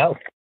 Yep.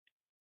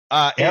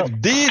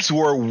 If these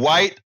were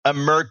white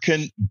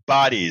American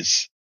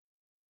bodies,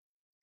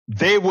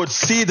 they would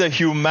see the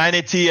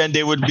humanity and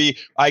they would be,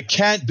 I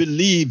can't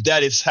believe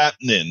that is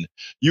happening.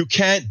 You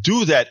can't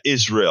do that,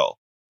 Israel.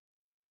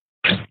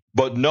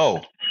 But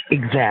no.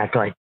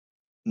 Exactly.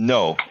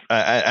 No.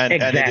 And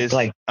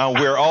exactly. And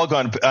we're all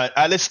going,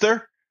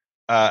 Alistair?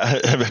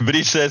 But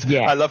he says,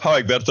 I love how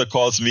Egberto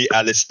calls me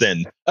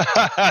Alistin.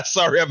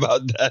 Sorry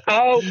about that.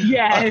 Oh,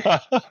 yes.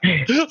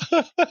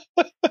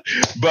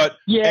 But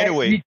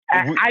anyway.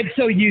 I'm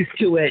so used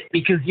to it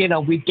because,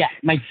 we'd get,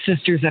 my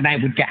sisters and I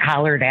would get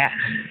hollered at,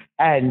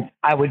 and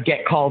I would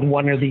get called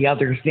one or the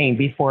other's name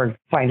before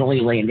finally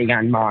landing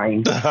on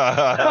mine.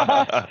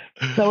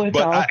 So it's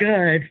all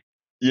good.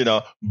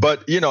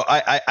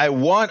 I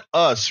want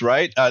us,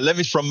 right?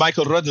 From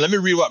Michael Rudden, let me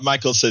read what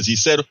Michael says. He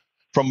said,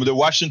 from the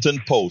Washington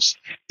Post,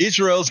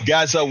 Israel's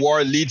Gaza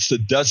war leads to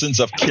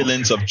dozens of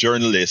killings of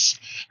journalists.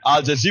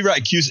 Al Jazeera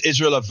accused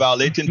Israel of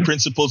violating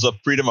principles of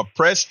freedom of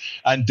press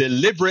and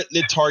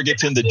deliberately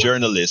targeting the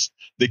journalists.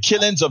 The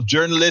killings of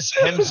journalists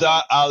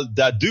Hamza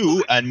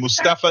al-Dadou and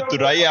Mustafa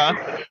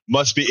Turaya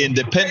must be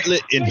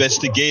independently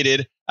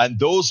investigated, and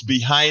those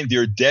behind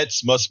their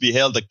deaths must be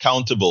held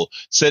accountable,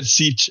 said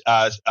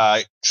CPJ's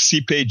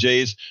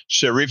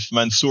Sharif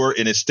Mansour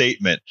in a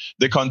statement.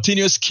 The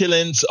continuous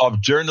killings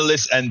of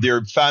journalists and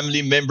their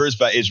family members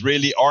by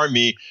Israeli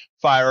army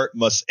fire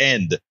must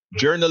end.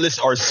 Journalists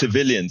are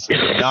civilians,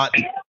 not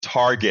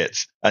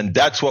targets. And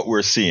that's what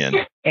we're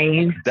seeing.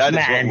 Amen. That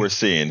is what we're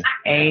seeing.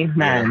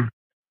 Amen. Yeah.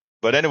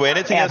 But anyway,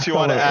 anything else you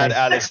want to add,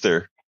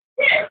 Alistair?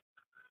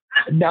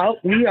 No,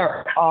 we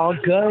are all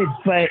good.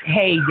 But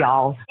hey,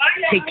 y'all,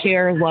 take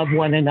care, love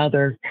one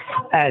another,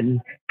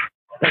 and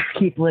let's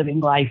keep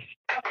living life.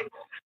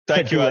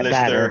 Thank you,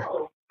 Alistair.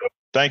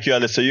 Thank you,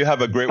 Alistair. You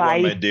have a great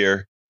one, my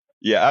dear.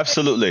 Yeah,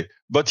 absolutely.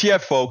 But yeah,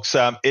 folks,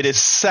 it is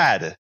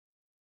sad.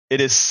 It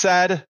is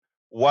sad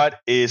what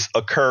is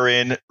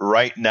occurring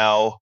right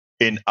now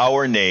in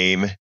our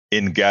name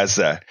in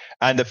Gaza.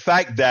 And the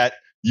fact that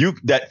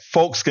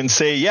folks can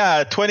say,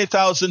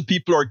 20,000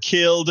 people are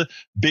killed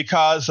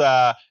because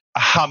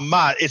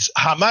Hamas. It's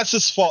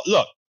Hamas's fault.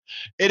 Look,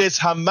 it is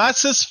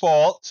Hamas's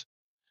fault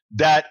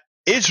that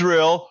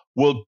Israel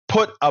will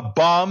put a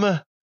bomb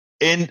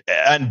in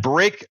and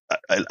break.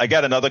 I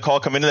got another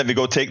call coming in. Let me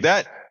go take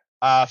that.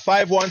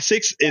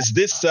 516. Is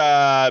this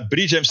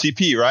Bridge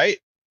MCP, right?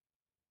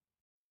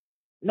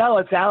 No,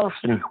 it's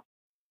Allison.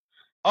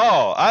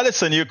 Oh,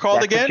 Allison, you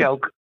called again? A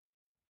joke.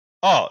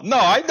 Oh no,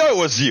 I know it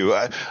was you.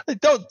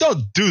 Don't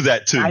do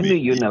that to me. I knew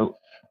you know.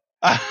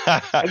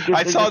 It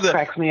just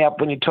cracks me up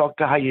when you talk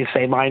to how you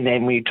say my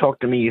name. When you talk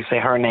to me, you say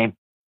her name.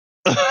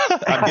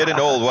 I'm getting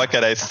old. What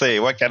can I say?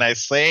 Bridge? What can I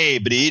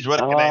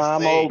say?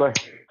 I'm older.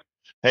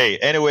 Hey,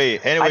 anyway,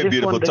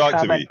 beautiful. Talk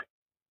to me.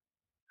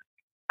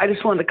 I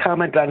just wanted to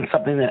comment on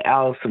something that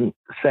Allison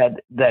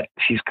said, that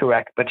she's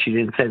correct, but she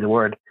didn't say the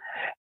word.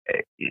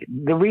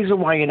 The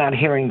reason why you're not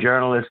hearing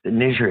journalists in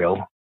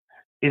Israel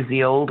is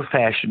the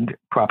old-fashioned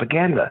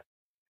propaganda.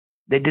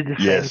 They did the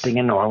same thing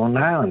in Northern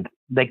Ireland.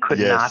 They could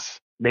not.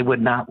 They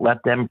would not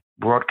let them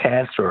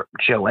broadcast or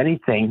show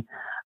anything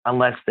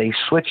unless they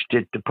switched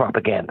it to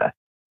propaganda.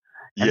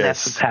 And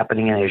that's what's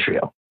happening in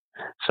Israel.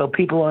 So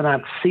people are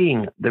not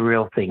seeing the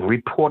real thing,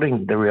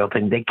 reporting the real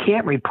thing. They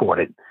can't report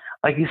it.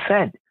 Like you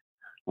said,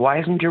 why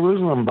isn't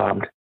Jerusalem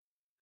bombed?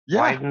 Yeah.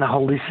 Why isn't the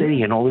Holy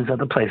City and all these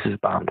other places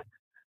bombed?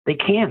 They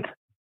can't.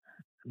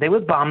 They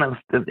would bomb them.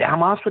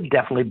 Hamas would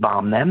definitely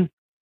bomb them.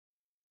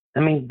 I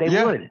mean, they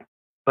would.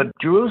 But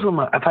Jerusalem,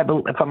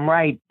 if I'm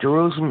right,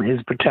 Jerusalem is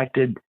a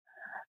protected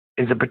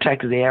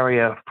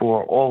area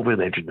for all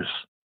religions.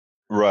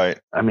 Right.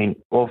 I mean,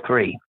 all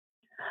three.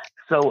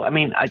 So, I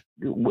mean,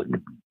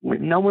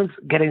 no one's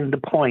getting the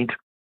point,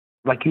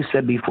 like you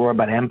said before,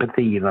 about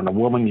empathy. You're not a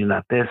woman. You're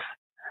not this.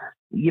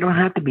 You don't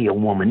have to be a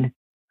woman.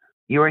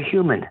 You're a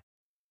human.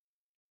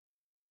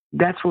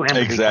 That's where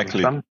empathy comes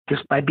from,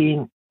 just by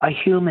being a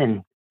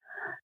human.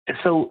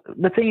 So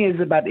the thing is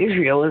about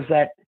Israel is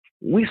that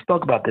we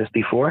spoke about this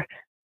before.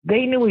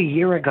 They knew a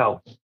year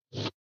ago.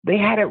 They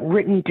had it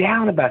written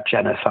down about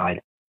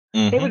genocide.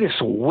 Mm-hmm. They were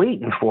just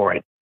waiting for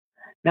it.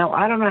 Now,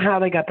 I don't know how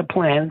they got the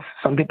plans.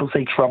 Some people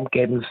say Trump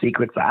gave them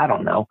secrets. I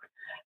don't know.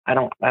 I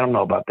don't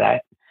know about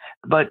that.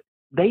 But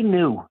they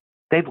knew.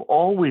 They've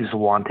always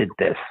wanted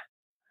this.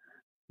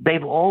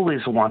 They've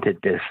always wanted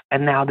this,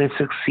 and now they're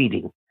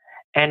succeeding.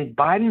 And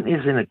Biden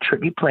is in a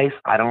tricky place.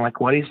 I don't like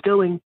what he's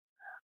doing.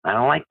 I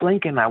don't like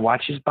Blinken. I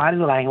watch his body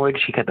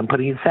language. He kept him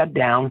putting his head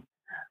down.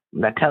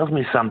 That tells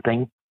me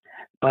something.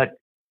 But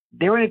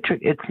they're in a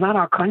it's not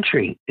our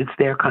country. It's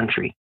their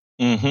country.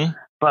 Mm-hmm.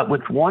 But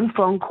with one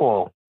phone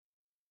call,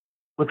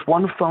 I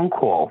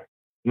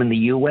mean, the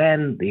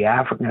UN, the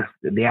African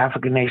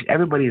nation,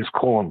 everybody is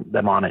calling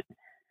them on it,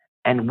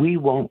 and we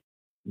won't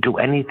do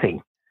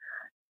anything.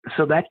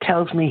 So that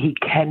tells me he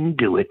can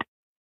do it.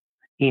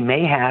 He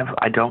may have,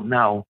 I don't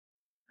know,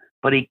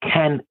 but he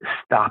can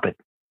stop it.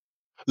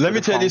 Let me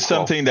tell you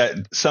something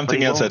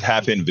else that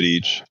happened,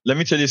 Vrij. Let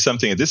me tell you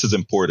something. This is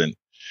important.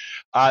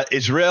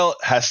 Israel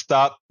has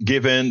stopped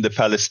giving the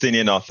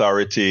Palestinian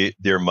Authority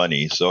their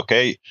monies.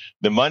 Okay,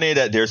 the money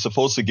that they're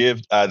supposed to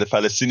give the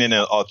Palestinian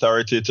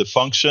Authority to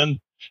function,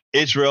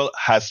 Israel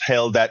has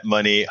held that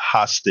money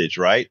hostage.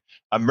 Right?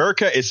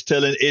 America is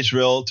telling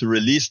Israel to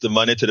release the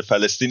money to the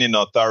Palestinian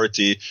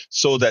Authority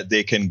so that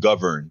they can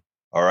govern.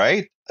 All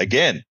right.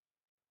 Again,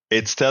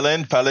 it's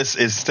telling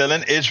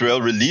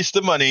Israel release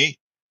the money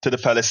to the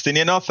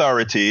Palestinian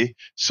Authority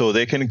so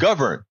they can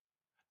govern.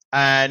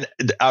 And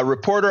a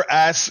reporter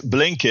asked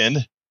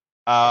Blinken,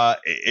 why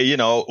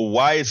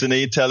isn't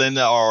he telling,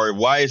 or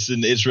why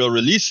isn't Israel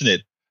releasing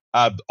it?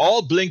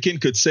 All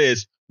Blinken could say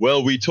is,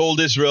 well, we told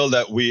Israel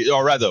that we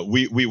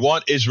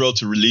want Israel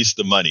to release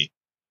the money.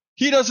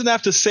 He doesn't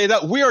have to say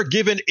that. We are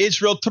giving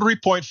Israel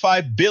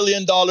 $3.5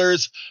 billion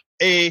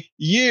a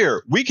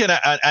year. We can,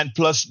 and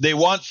plus they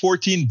want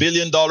 $14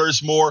 billion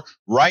more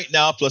right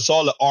now, plus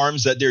all the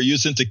arms that they're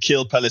using to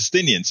kill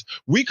Palestinians.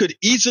 We could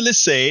easily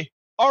say,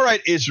 all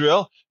right,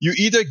 Israel, you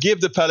either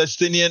give the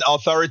Palestinian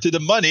Authority the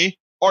money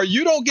or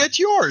you don't get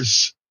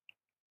yours.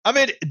 I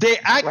mean, they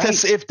act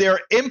as if they're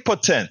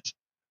impotent.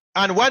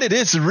 And what it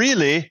is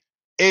really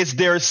is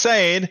they're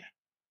saying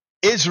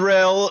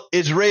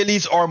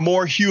Israelis are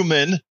more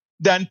human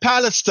than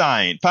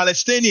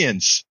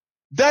Palestinians.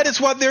 That is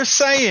what they're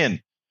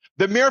saying.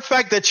 The mere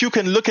fact that you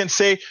can look and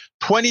say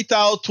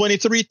 20,000,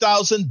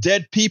 23,000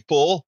 dead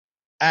people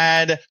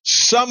and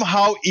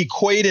somehow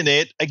equating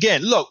it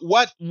again. Look,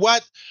 what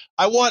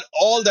I want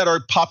all that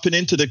are popping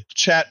into the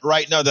chat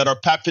right now, that are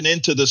popping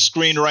into the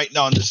screen right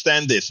now,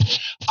 understand this.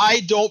 I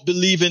don't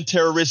believe in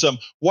terrorism.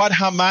 What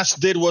Hamas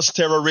did was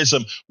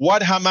terrorism.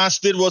 What Hamas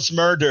did was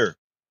murder.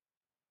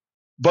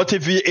 But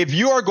if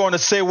you are going to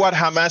say what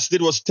Hamas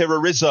did was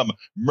terrorism,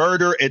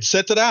 murder,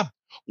 etc.,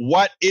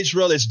 what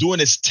Israel is doing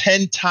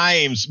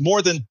is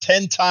more than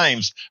 10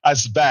 times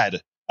as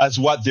bad as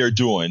what they're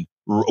doing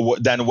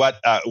than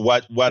what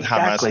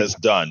Hamas has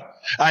done.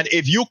 And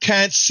if you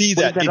can't see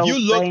that, if you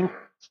look, saying?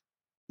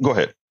 Go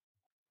ahead.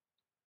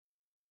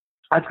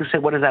 I was going to say,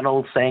 what is that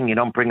old saying? You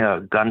don't bring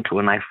a gun to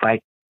a knife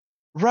fight.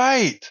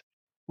 Right.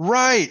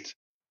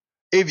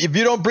 If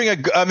you don't bring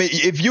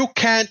if you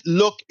can't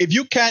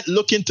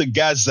look into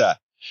Gaza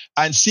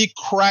and see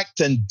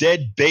cracked and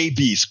dead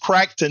babies,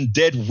 cracked and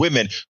dead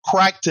women,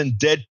 cracked and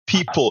dead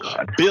people,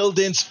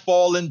 buildings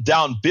falling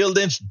down,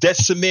 buildings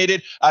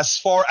decimated as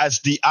far as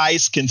the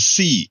eyes can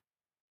see.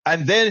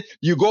 And then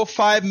you go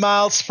 5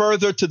 miles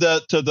further to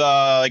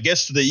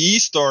the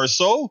east or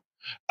so,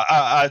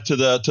 to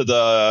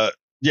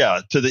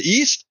the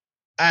east,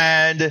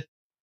 and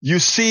you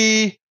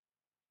see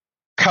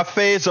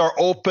cafes are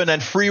open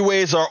and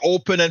freeways are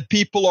open and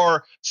people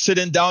are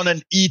sitting down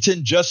and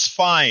eating just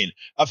fine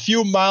a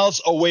few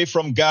miles away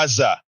from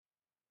Gaza.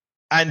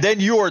 And then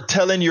you are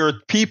telling your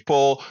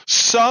people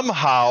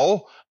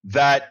somehow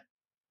that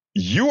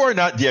you are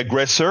not the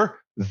aggressor.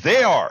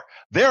 They are.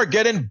 They are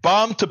getting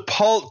bombed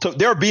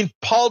they're being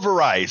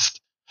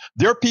pulverized.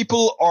 Their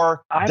people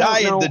are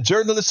dying. The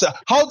journalists.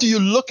 How do you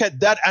look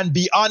at that and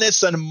be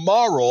honest and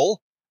moral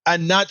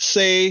and not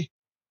say,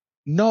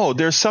 no,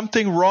 there's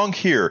something wrong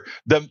here.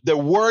 The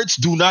words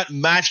do not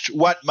match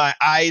what my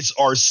eyes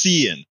are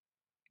seeing.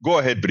 Go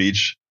ahead,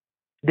 Breach.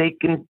 They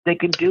can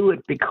do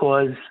it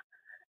because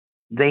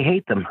they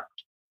hate them.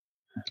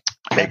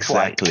 That's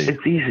exactly. Why.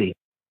 It's easy.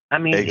 I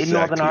mean, in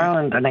Northern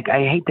Ireland, and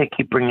I hate to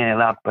keep bringing it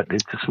up, but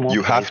it's a small.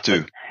 You place, have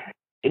to.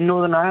 In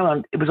Northern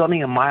Ireland, it was only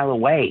a mile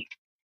away,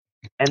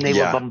 and they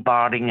were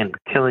bombarding and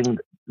killing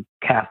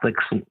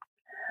Catholics and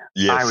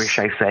Irish.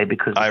 I say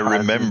because I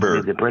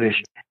remember the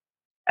British.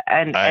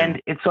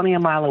 And it's only a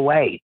mile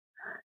away.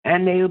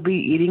 And they will be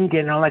eating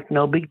dinner like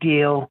no big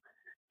deal.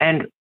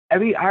 And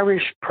every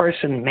Irish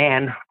person,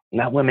 man,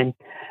 not women,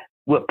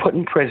 were put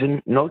in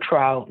prison, no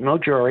trial, no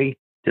jury,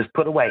 just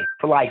put away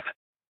for life.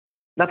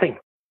 Nothing.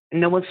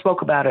 And no one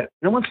spoke about it.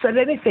 No one said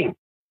anything.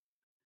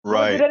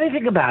 Right. No one did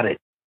anything about it.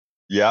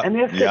 Yeah. And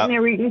they're sitting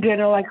there eating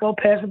dinner like, oh,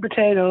 pass the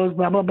potatoes,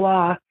 blah, blah,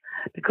 blah,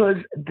 because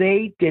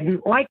they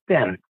didn't like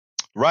them.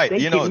 Right. They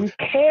didn't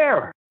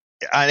care.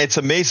 And it's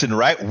amazing,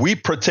 right? We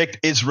protect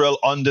Israel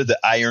under the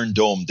Iron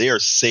Dome. They are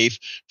safe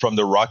from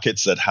the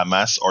rockets that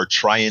Hamas are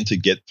trying to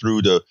get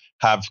through to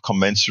have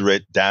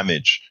commensurate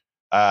damage.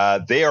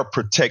 They are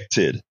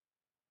protected.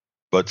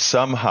 But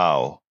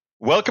somehow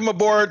Welcome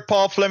aboard.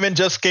 Paul Fleming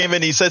just came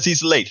in. He says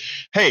he's late.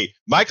 Hey,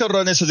 Michael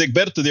Rones says,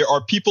 Egberto, there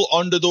are people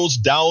under those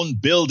down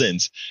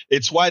buildings.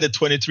 It's why the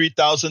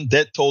 23,000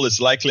 death toll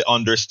is likely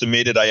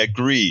underestimated. I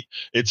agree.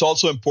 It's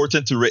also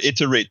important to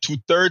reiterate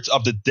 2/3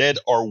 of the dead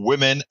are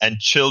women and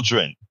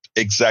children.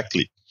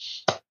 Exactly.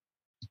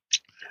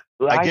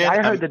 Again,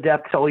 I heard the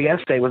death toll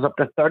yesterday was up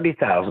to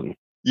 30,000.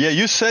 Yeah,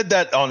 you said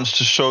that on the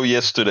show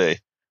yesterday.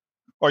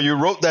 Or you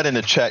wrote that in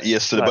the chat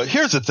yesterday. But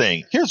here's the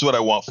thing. Here's what I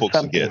want folks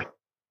to get.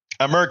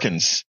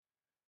 Americans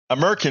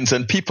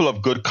and people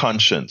of good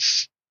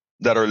conscience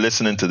that are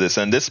listening to this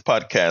and this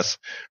podcast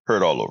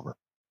heard all over.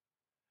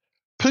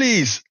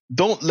 Please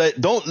don't let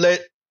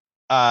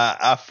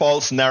a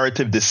false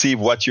narrative deceive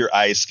what your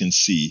eyes can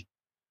see.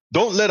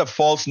 Don't let a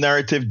false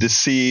narrative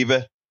deceive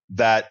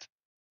that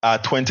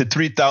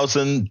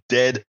 23,000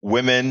 dead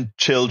women,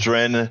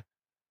 children,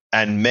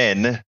 and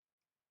men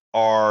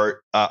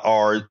are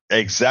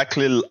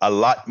exactly a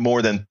lot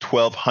more than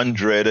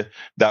 1,200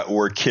 that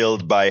were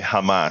killed by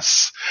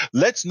Hamas.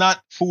 Let's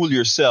not fool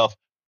yourself.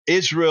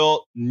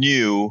 Israel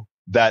knew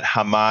that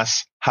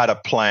Hamas had a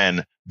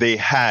plan. They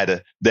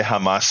had the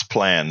Hamas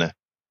plan.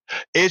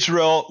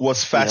 Israel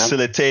was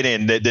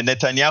facilitating the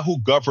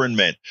Netanyahu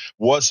government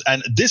was,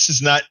 and this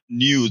is not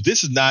news.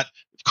 This is not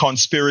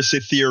conspiracy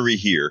theory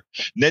here.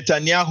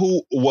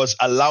 Netanyahu was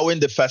allowing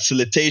the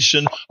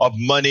facilitation of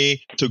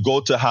money to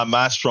go to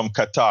Hamas from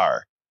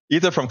Qatar,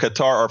 either from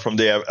Qatar or from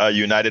the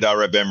United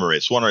Arab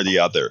Emirates, one or the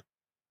other.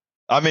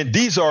 I mean,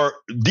 these are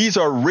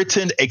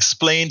written,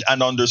 explained,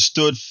 and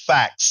understood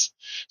facts.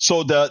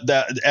 So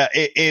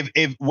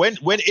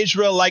when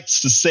Israel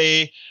likes to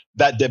say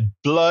that the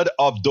blood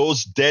of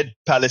those dead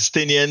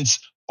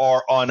Palestinians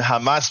are on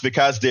Hamas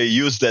because they're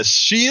used as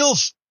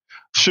shields,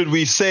 should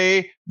we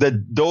say that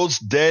those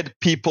dead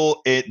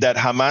people that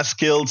Hamas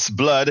kills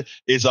blood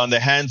is on the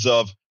hands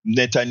of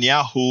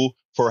Netanyahu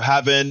for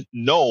having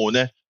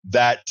known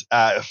that,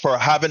 for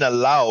having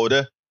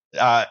allowed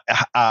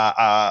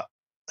Hamas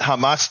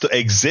to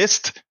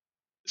exist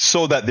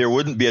so that there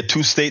wouldn't be a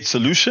two-state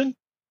solution?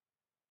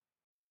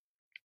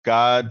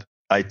 God,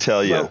 I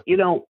tell you.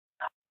 Well,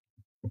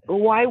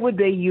 why would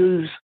they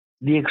use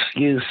the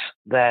excuse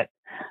that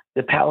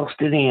the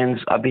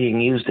Palestinians are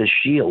being used as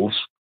shields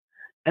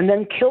and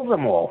then kill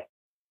them all?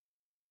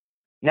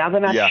 Now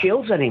they're not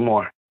shields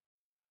anymore.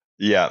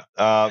 Yeah.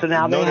 So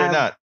now they're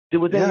not.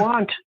 Do what they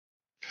want.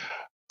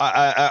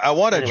 I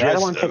want to address. I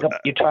don't want to take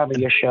up your time of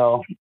your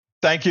show.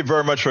 Thank you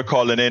very much for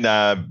calling in,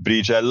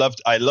 Breach. I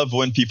love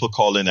when people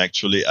call in.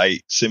 Actually, I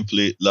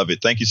simply love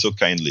it. Thank you so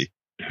kindly.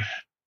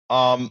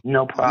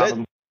 No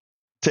problem.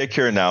 Take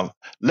care now.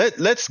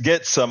 Let's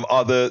get some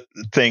other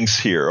things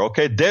here.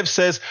 Okay. Dev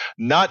says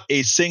not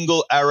a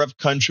single Arab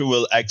country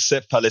will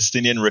accept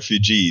Palestinian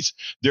refugees.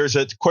 There's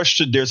a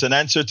question. There's an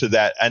answer to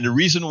that. And the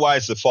reason why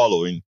is the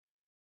following.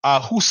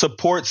 Who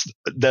supports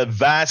the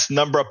vast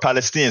number of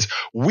Palestinians?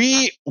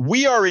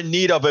 We are in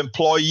need of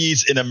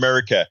employees in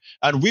America,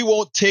 and we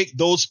won't take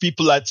those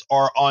people that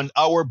are on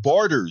our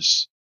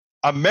borders.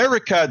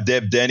 America,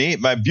 Deb Denny,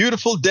 my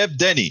beautiful Deb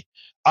Denny,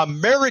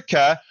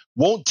 America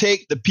won't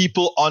take the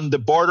people on the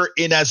border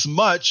in as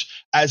much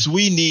as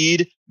we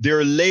need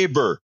their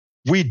labor.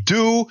 We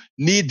do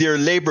need their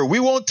labor. We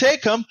won't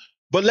take them.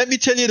 But let me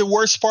tell you the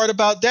worst part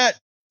about that,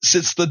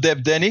 Sister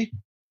Deb Denny.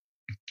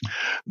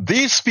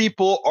 These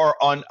people are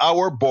on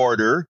our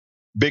border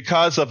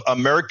because of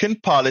American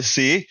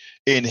policy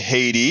in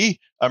Haiti,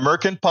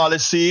 American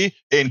policy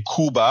in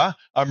Cuba,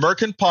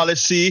 American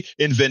policy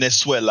in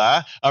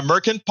Venezuela,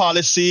 American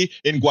policy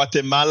in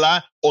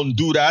Guatemala,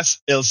 Honduras,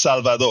 El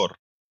Salvador.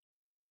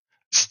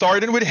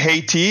 Starting with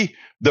Haiti,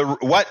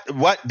 what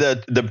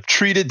the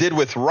treaty did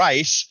with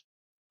rice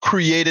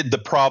created the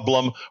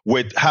problem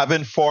with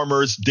having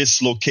farmers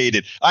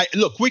dislocated.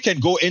 Look, we can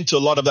go into a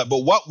lot of that,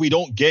 but what we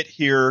don't get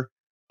here,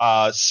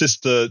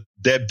 Sister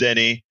Deb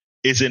Denny,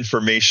 is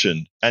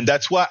information. And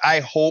that's why I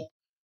hope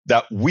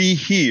that we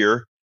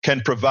here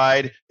can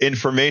provide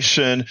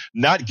information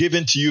not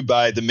given to you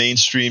by the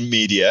mainstream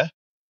media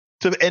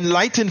to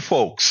enlighten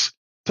folks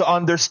to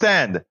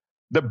understand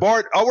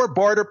our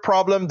border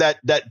problem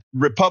that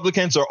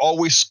Republicans are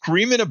always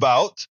screaming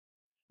about.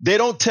 They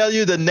don't tell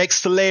you the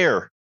next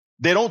layer.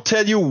 They don't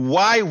tell you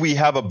why we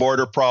have a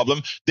border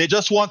problem. They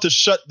just want to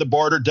shut the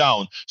border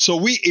down. So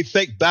we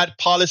effect bad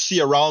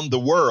policy around the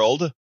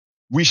world.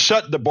 We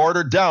shut the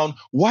border down.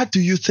 What do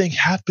you think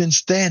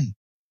happens then?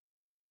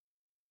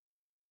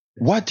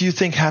 What do you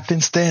think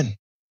happens then?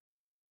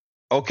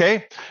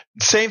 Okay.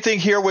 Same thing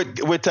here with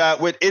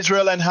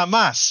Israel and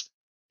Hamas.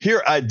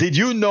 Here, did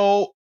you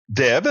know,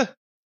 Deb,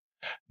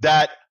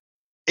 that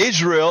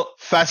Israel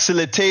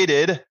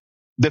facilitated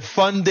the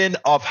funding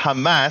of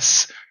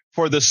Hamas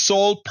for the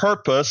sole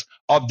purpose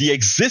of the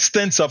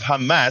existence of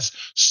Hamas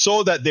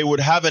so that they would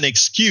have an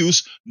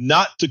excuse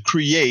not to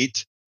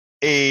create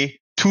a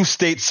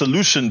two-state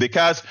solution?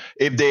 Because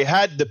if they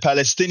had the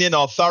Palestinian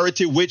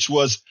Authority, which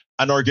was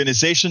an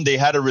organization they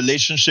had a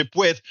relationship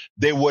with,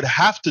 they would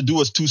have to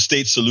do a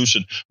two-state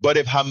solution. But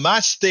if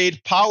Hamas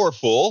stayed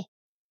powerful,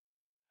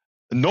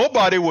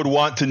 Nobody would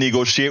want to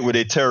negotiate with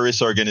a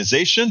terrorist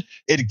organization.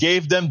 It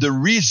gave them the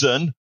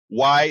reason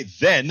why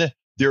then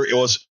there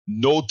was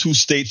no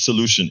two-state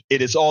solution.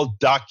 It is all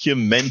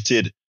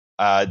documented,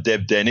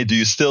 Deb Denny. Do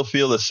you still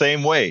feel the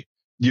same way?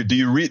 Do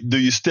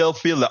you still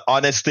feel the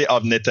honesty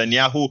of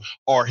Netanyahu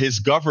or his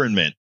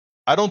government?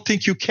 I don't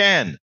think you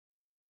can.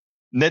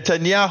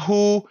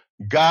 Netanyahu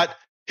got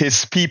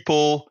his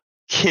people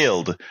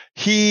killed.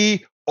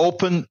 He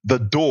opened the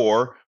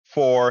door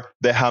for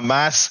the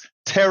Hamas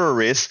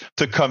terrorists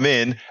to come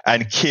in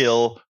and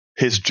kill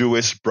his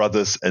Jewish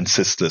brothers and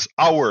sisters,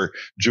 our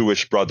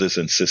Jewish brothers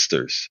and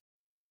sisters.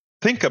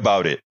 Think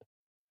about it.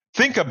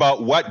 Think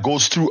about what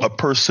goes through a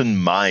person's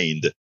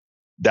mind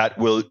that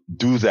will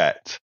do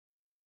that.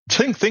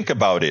 Think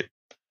about it.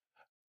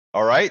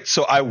 All right.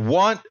 So I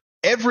want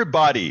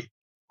everybody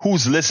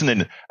who's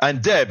listening,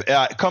 and Deb,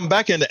 come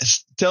back and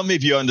tell me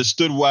if you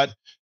understood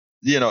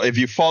if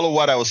you follow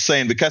what I was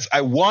saying, because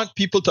I want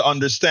people to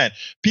understand.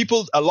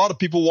 A lot of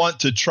people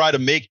want to try to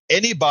make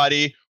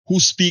anybody who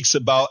speaks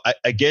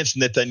against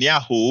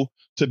Netanyahu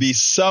to be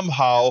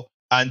somehow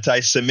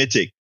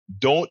anti-Semitic.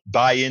 Don't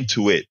buy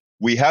into it.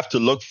 We have to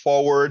look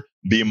forward,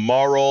 be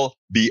moral,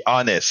 be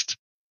honest.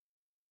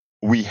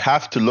 We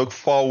have to look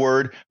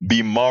forward,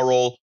 be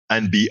moral,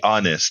 and be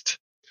honest.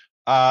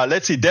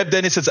 Let's see. Deb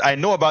Dennis says, I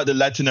know about the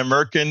Latin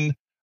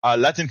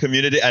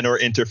community and our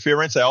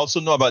interference. I also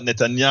know about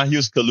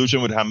Netanyahu's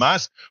collusion with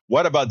Hamas.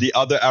 What about the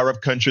other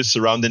Arab countries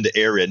surrounding the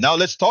area? Now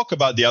let's talk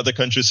about the other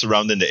countries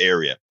surrounding the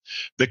area.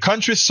 The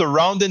countries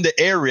surrounding the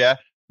area,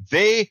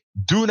 they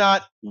do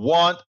not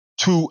want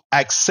to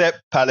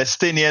accept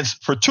Palestinians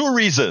for two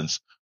reasons.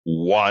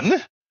 One,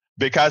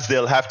 because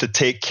they'll have to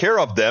take care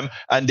of them,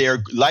 and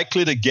they're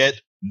likely to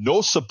get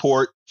no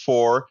support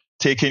for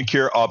taking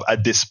care of a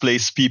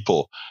displaced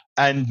people.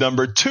 And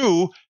number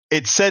two,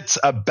 it sets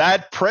a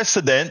bad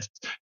precedent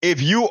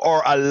if you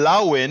are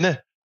allowing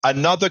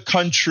another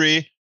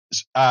country.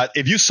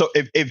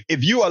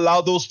 If you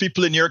allow those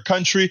people in your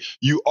country,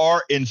 you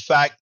are in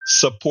fact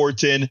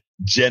supporting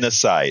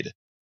genocide.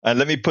 And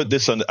let me put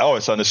this on.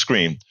 It's on the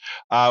screen.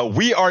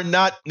 We are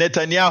not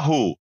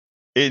Netanyahu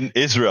in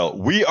Israel.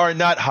 We are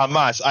not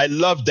Hamas. I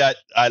love that.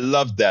 I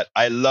love that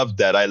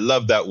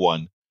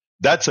one.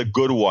 That's a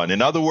good one.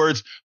 In other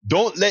words,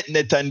 don't let the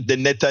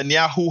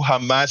Netanyahu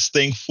Hamas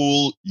thing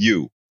fool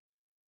you.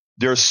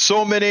 There are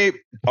so many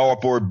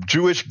of our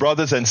Jewish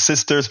brothers and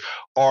sisters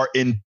are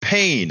in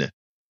pain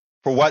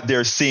for what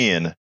they're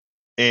seeing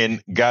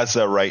in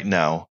Gaza right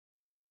now.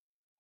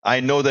 I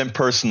know them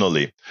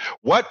personally.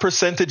 What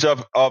percentage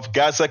of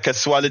Gaza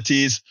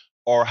casualties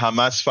are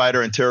Hamas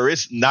fighter and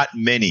terrorists? Not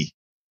many.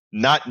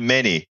 Not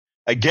many.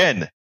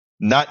 Again,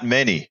 not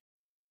many.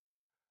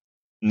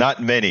 Not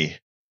many.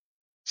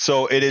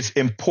 So it is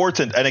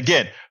important. And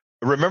again,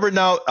 remember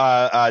now,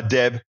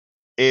 Deb,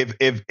 if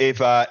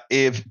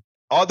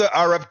other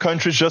Arab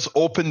countries just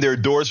open their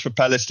doors for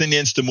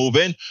Palestinians to move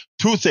in,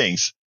 two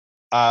things.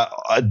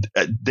 It's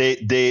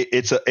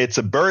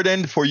a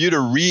burden for you to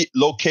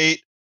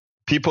relocate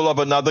people of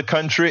another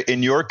country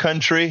in your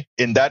country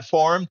in that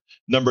form.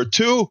 Number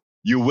two,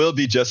 you will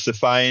be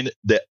justifying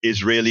the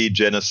Israeli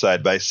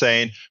genocide by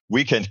saying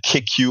we can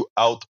kick you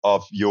out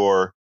of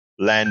your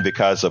land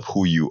because of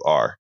who you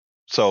are.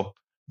 So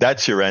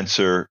that's your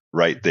answer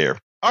right there.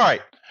 All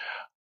right.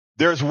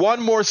 There's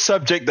one more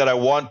subject that I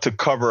want to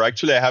cover.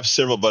 Actually, I have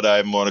several, but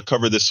I'm going to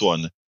cover this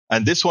one.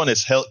 And this one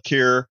is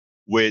healthcare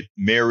with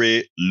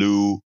Mary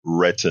Lou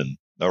Retton.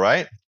 All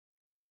right.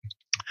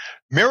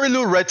 Mary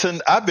Lou Retton,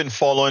 I've been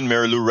following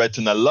Mary Lou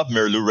Retton. I love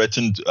Mary Lou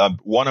Retton,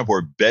 one of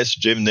our best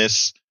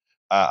gymnasts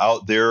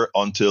out there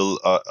until,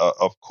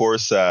 of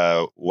course,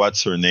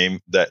 what's her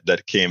name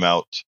that came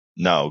out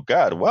now?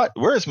 God, what?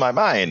 Where's my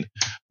mind?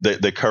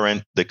 The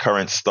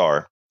current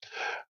star.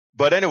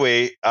 But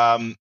anyway,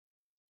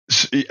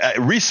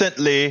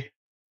 recently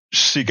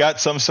she got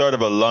some sort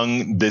of a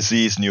lung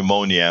disease,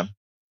 pneumonia,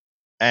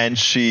 and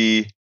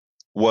she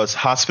was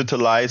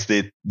hospitalized.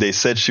 They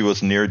said she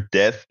was near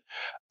death,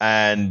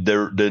 and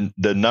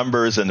the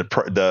numbers and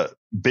the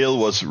bill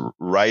was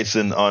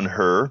rising on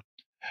her.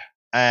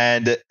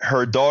 And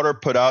her daughter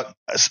put out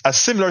a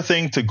similar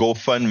thing to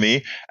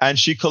GoFundMe, and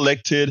she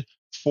collected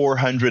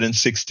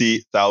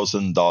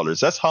 $460,000.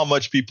 That's how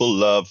much people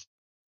love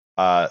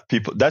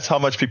people. That's how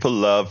much people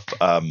love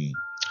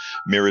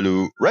Mary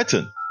Lou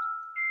Retton.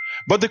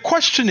 But the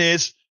question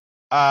is,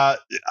 one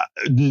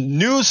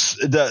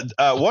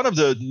of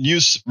the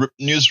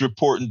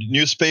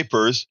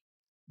newspapers,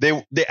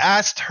 they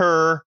asked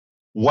her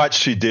what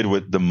she did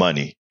with the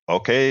money.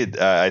 Okay,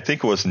 I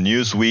think it was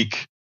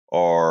Newsweek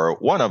or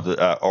one of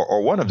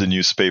the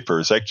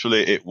newspapers.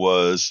 Actually, it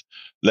was.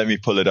 Let me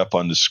pull it up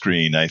on the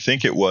screen. I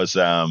think it was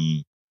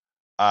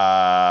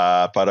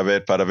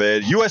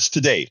US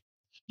Today.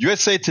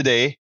 USA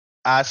Today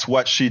asked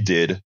what she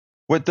did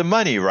with the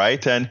money,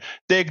 right? And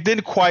they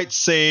didn't quite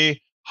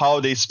say how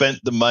they spent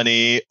the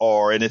money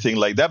or anything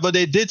like that, but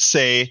they did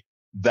say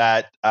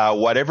that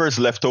whatever is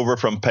left over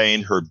from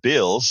paying her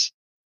bills,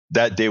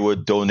 that they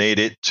would donate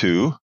it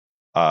to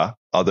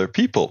other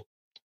people.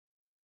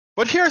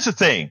 But here's the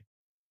thing.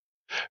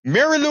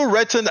 Mary Lou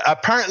Retton,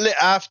 apparently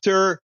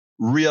after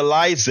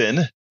realizing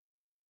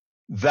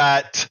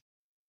that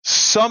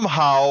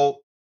somehow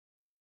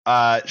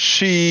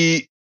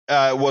she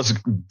was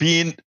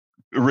being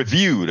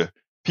reviewed,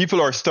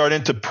 people are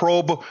starting to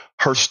probe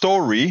her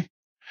story.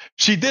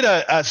 She did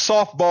a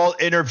softball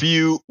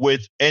interview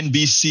with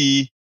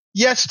NBC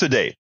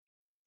yesterday.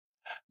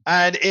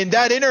 And in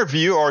that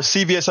interview, or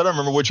CBS, I don't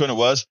remember which one it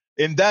was,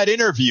 in that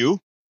interview,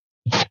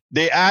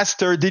 they asked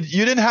her,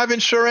 you didn't have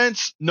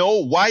insurance?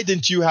 No. Why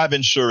didn't you have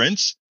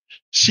insurance?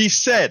 She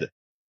said,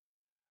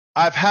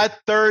 I've had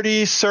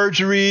 30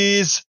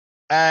 surgeries,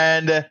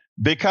 and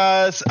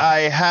because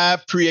I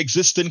have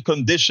pre-existing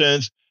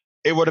conditions,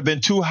 it would have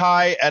been too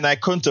high and I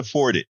couldn't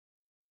afford it.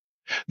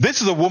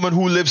 This is a woman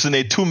who lives in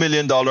a $2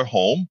 million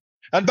home.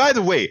 And by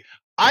the way,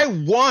 I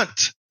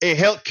want a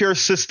healthcare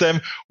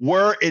system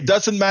where it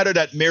doesn't matter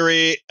that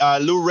Mary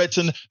Lou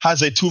Retton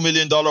has a $2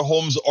 million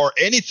homes or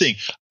anything.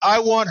 I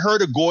want her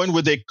to go in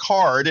with a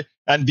card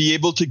and be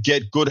able to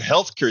get good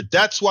healthcare.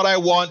 That's what I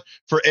want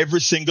for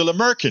every single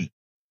American.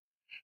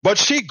 But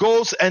she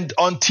goes and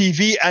on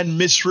TV and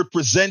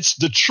misrepresents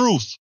the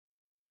truth.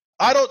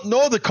 I don't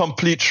know the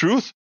complete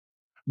truth,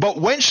 but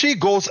when she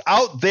goes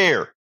out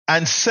there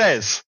and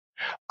says,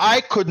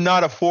 I could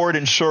not afford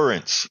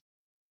insurance,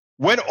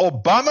 when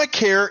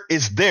Obamacare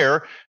is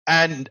there,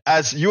 and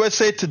as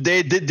USA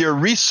Today did their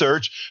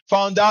research,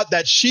 found out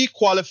that she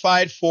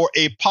qualified for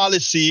a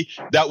policy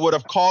that would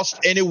have cost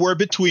anywhere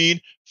between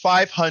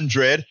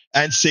 $500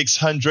 and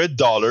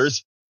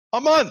 $600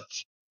 a month.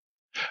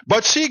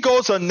 But she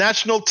goes on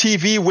national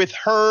TV with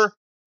her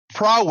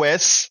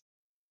prowess,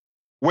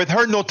 with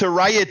her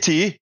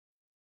notoriety,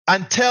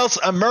 and tells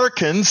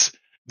Americans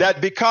that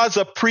because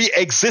of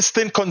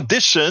pre-existing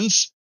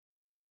conditions,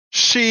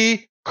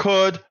 she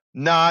could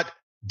not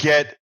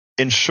get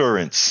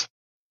insurance.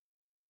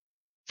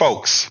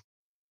 Folks,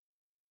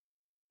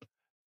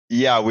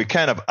 yeah, we're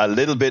kind of a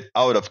little bit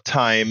out of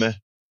time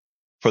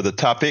for the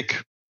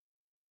topic,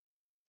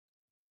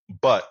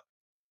 but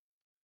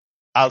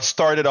I'll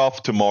start it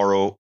off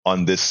tomorrow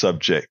on this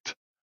subject.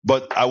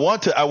 But I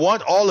want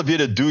all of you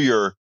to do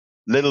your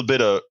little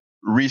bit of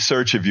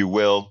research, if you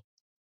will,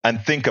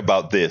 and think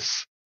about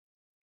this.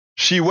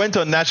 She went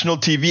on national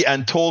TV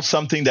and told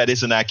something that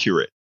isn't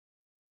accurate.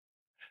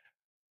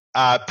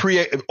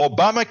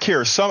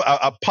 Obamacare,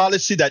 a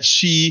policy that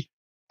she,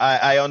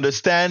 I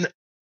understand,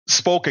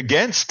 spoke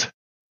against,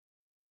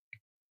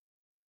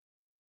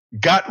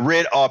 got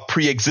rid of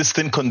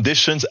pre-existing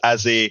conditions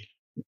as a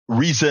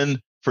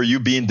reason for you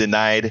being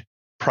denied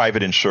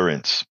private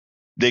insurance.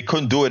 They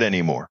couldn't do it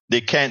anymore.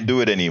 They can't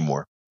do it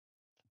anymore.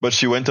 But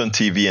she went on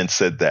TV and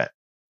said that.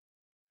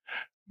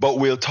 But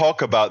we'll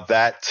talk about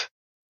that.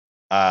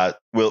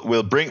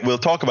 We'll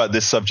talk about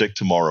this subject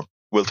tomorrow.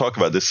 We'll talk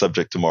about this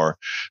subject tomorrow.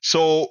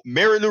 So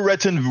Mary Lou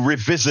Retton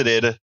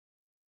revisited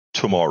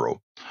tomorrow.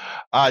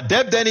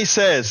 Deb Denny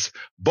says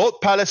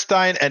both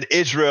Palestine and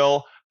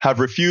Israel have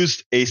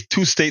refused a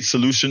two-state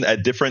solution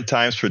at different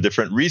times for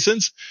different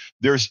reasons.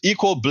 There's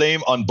equal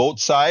blame on both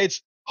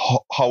sides.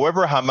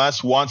 However,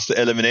 Hamas wants to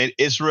eliminate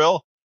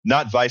Israel,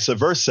 not vice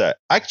versa.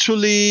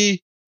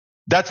 Actually,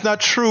 that's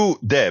not true,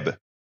 Deb.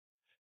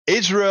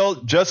 Israel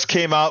just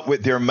came out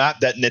with their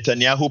map that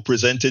Netanyahu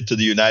presented to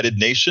the United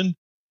Nations,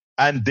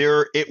 and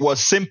it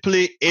was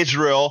simply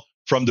Israel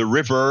from the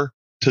river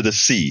to the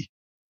sea.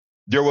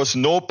 There was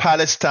no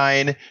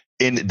Palestine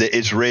in the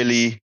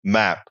Israeli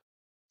map.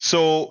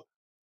 So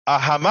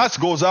Hamas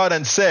goes out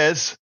and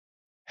says,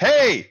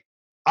 hey,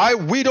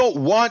 we don't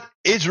want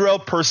Israel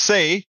per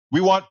se. We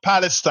want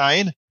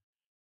Palestine.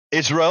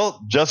 Israel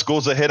just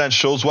goes ahead and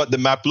shows what the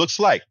map looks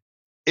like.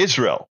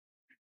 Israel.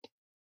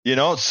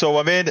 So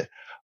I mean,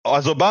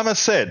 as Obama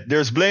said,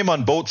 there's blame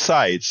on both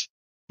sides.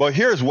 But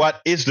here's what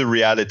is the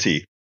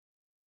reality.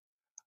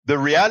 The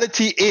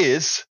reality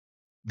is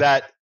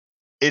that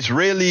the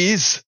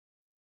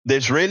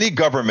Israeli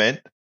government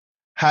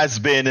has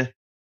been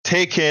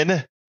taking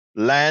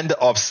land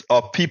of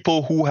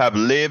people who have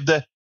lived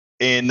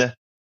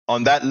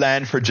on that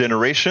land for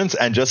generations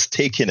and just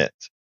taking it,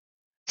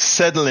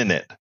 settling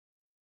it.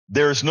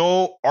 There's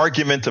no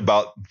argument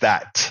about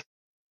that.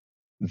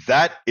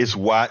 That is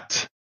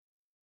what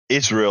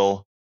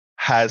Israel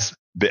has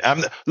been.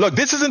 Look,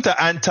 this isn't an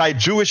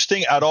anti-Jewish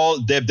thing at all,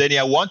 Deb Denny.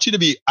 I want you to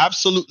be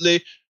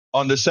absolutely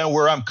understand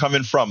where I'm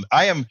coming from.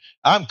 I'm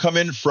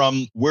coming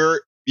from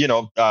where,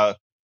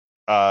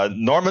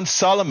 Norman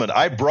Solomon.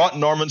 I brought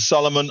Norman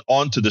Solomon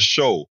onto the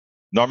show.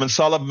 Norman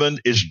Solomon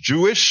is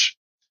Jewish,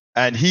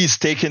 and he's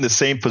taking the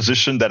same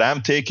position that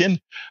I'm taking.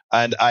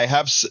 And I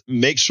have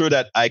make sure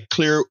that I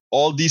clear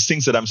all these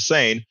things that I'm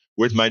saying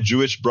with my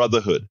Jewish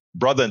brother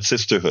and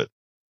sisterhood.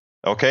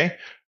 Okay?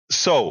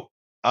 So,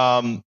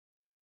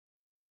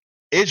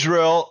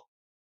 Israel,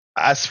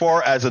 as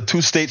far as a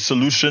two-state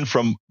solution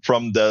from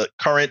the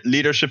current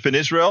leadership in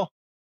Israel,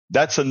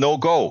 that's a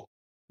no-go.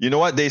 You know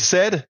what they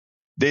said?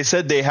 They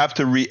said they have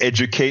to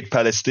re-educate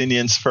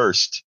Palestinians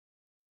first.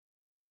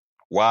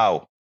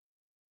 Wow.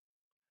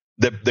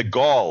 The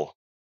gall,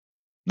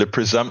 the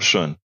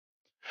presumption.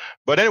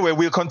 But anyway,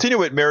 we'll continue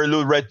with Mary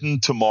Lou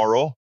Retton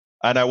tomorrow.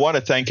 And I want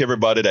to thank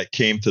everybody that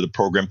came to the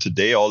program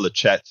today, all the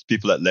chats,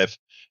 people that left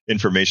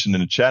information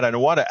in the chat. And I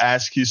want to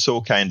ask you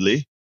so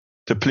kindly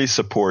to please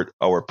support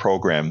our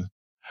program.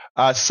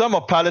 Some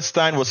of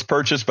Palestine was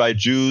purchased by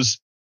Jews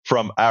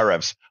from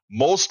Arabs.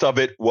 Most of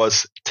it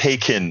was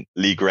taken,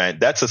 Lee Grant.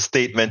 That's a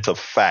statement of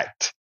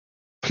fact.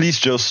 Please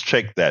just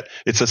check that.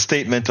 It's a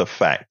statement of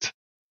fact.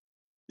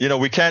 You know,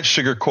 we can't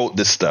sugarcoat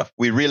this stuff.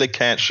 We really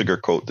can't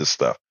sugarcoat this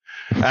stuff.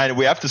 And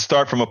we have to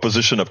start from a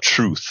position of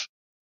truth,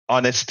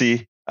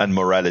 honesty, and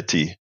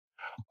morality.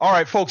 All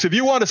right, folks, if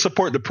you want to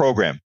support the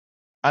program,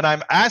 and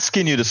I'm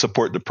asking you to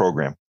support the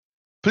program,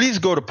 please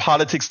go to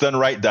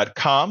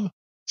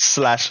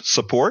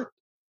politicsdoneright.com/support.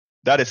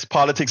 That is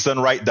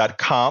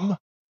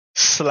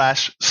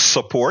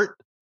politicsdoneright.com/support.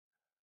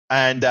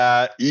 And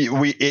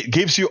it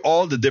gives you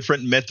all the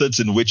different methods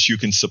in which you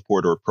can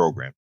support our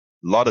program.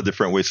 A lot of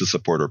different ways to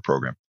support our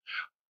program.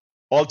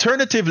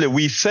 Alternatively,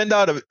 we send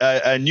out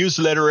a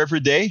newsletter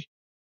every day.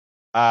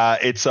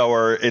 It's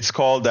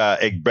called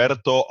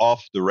Egberto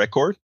Off the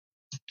Record.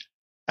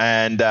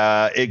 And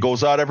it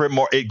goes out every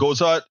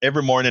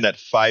morning at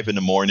 5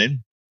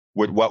 a.m.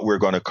 with what we're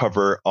going to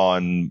cover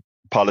on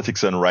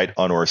Politics Done Right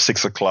on our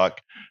 6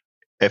 o'clock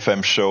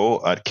FM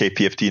show at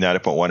KPFT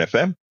 90.1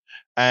 FM.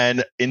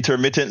 And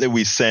intermittently,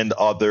 we send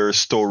other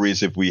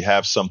stories if we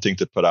have something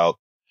to put out.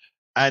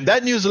 And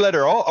that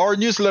newsletter, our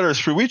newsletter is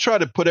free. We try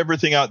to put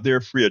everything out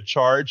there free of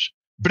charge.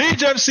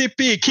 Bridge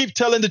MCP, keep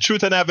telling the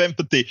truth and have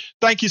empathy.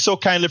 Thank you so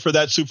kindly for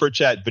that super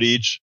chat,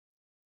 Bridge.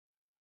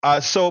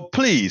 So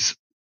please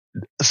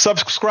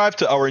subscribe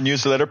to our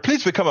newsletter.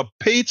 Please become a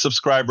paid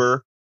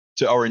subscriber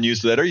to our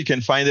newsletter. You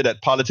can find it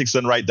at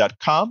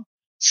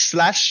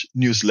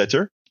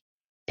politicsdoneright.com/newsletter.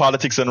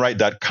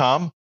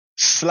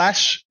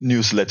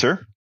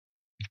 politicsdoneright.com/newsletter.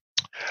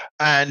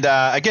 And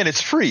again,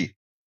 it's free,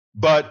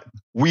 but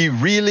we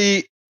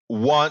really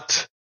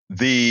want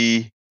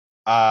we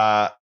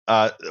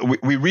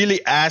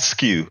really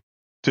ask you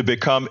to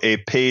become a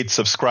paid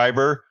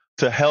subscriber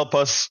to help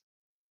us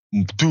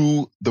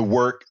do the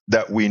work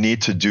that we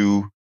need to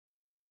do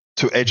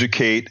to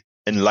educate,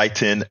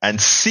 enlighten,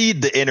 and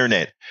seed the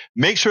internet.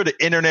 Make sure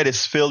the internet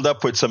is filled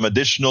up with some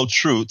additional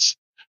truths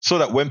so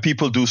that when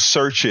people do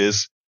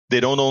searches, they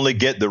don't only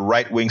get the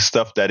right-wing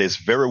stuff that is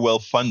very well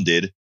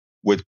funded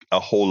with a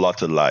whole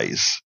lot of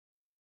lies.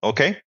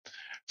 Okay?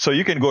 So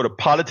you can go to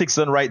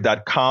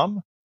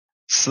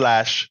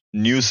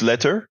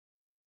politicsdoneright.com/newsletter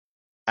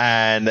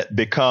and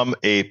become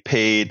a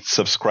paid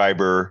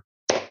subscriber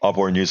of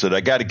our newsletter.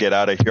 I got to get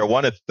out of here. I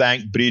want to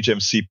thank Bridge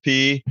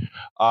MCP.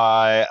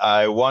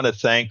 I want to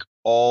thank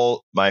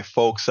all my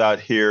folks out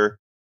here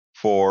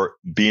for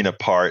being a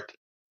part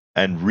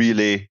and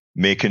really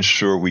making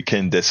sure we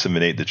can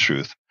disseminate the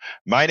truth.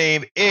 My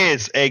name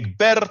is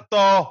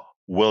Egberto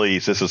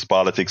Willies. This is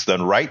Politics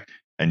Done Right.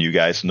 And you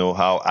guys know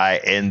how I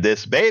end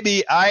this,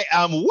 baby. I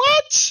am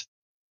what?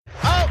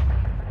 Oh.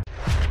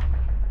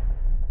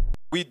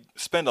 We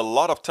spend a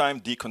lot of time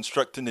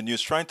deconstructing the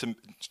news, trying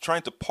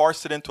to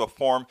parse it into a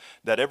form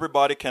that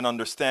everybody can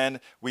understand.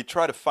 We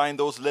try to find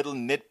those little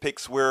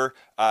nitpicks where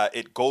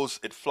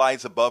it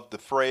flies above the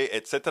fray,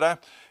 etc.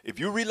 If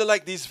you really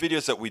like these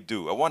videos that we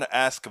do, I want to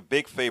ask a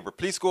big favor.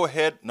 Please go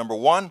ahead. Number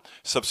 1,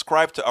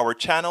 subscribe to our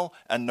channel.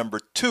 And number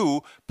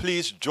 2,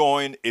 please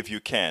join if you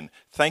can.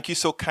 Thank you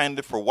so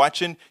kindly for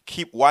watching.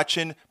 Keep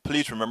watching.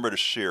 Please remember to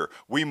share.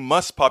 We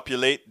must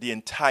populate the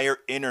entire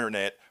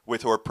internet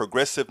with our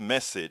progressive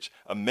message,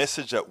 a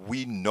message that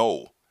we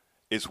know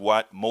is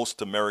what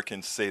most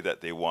Americans say that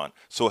they want.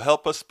 So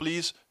help us,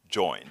 please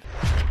join.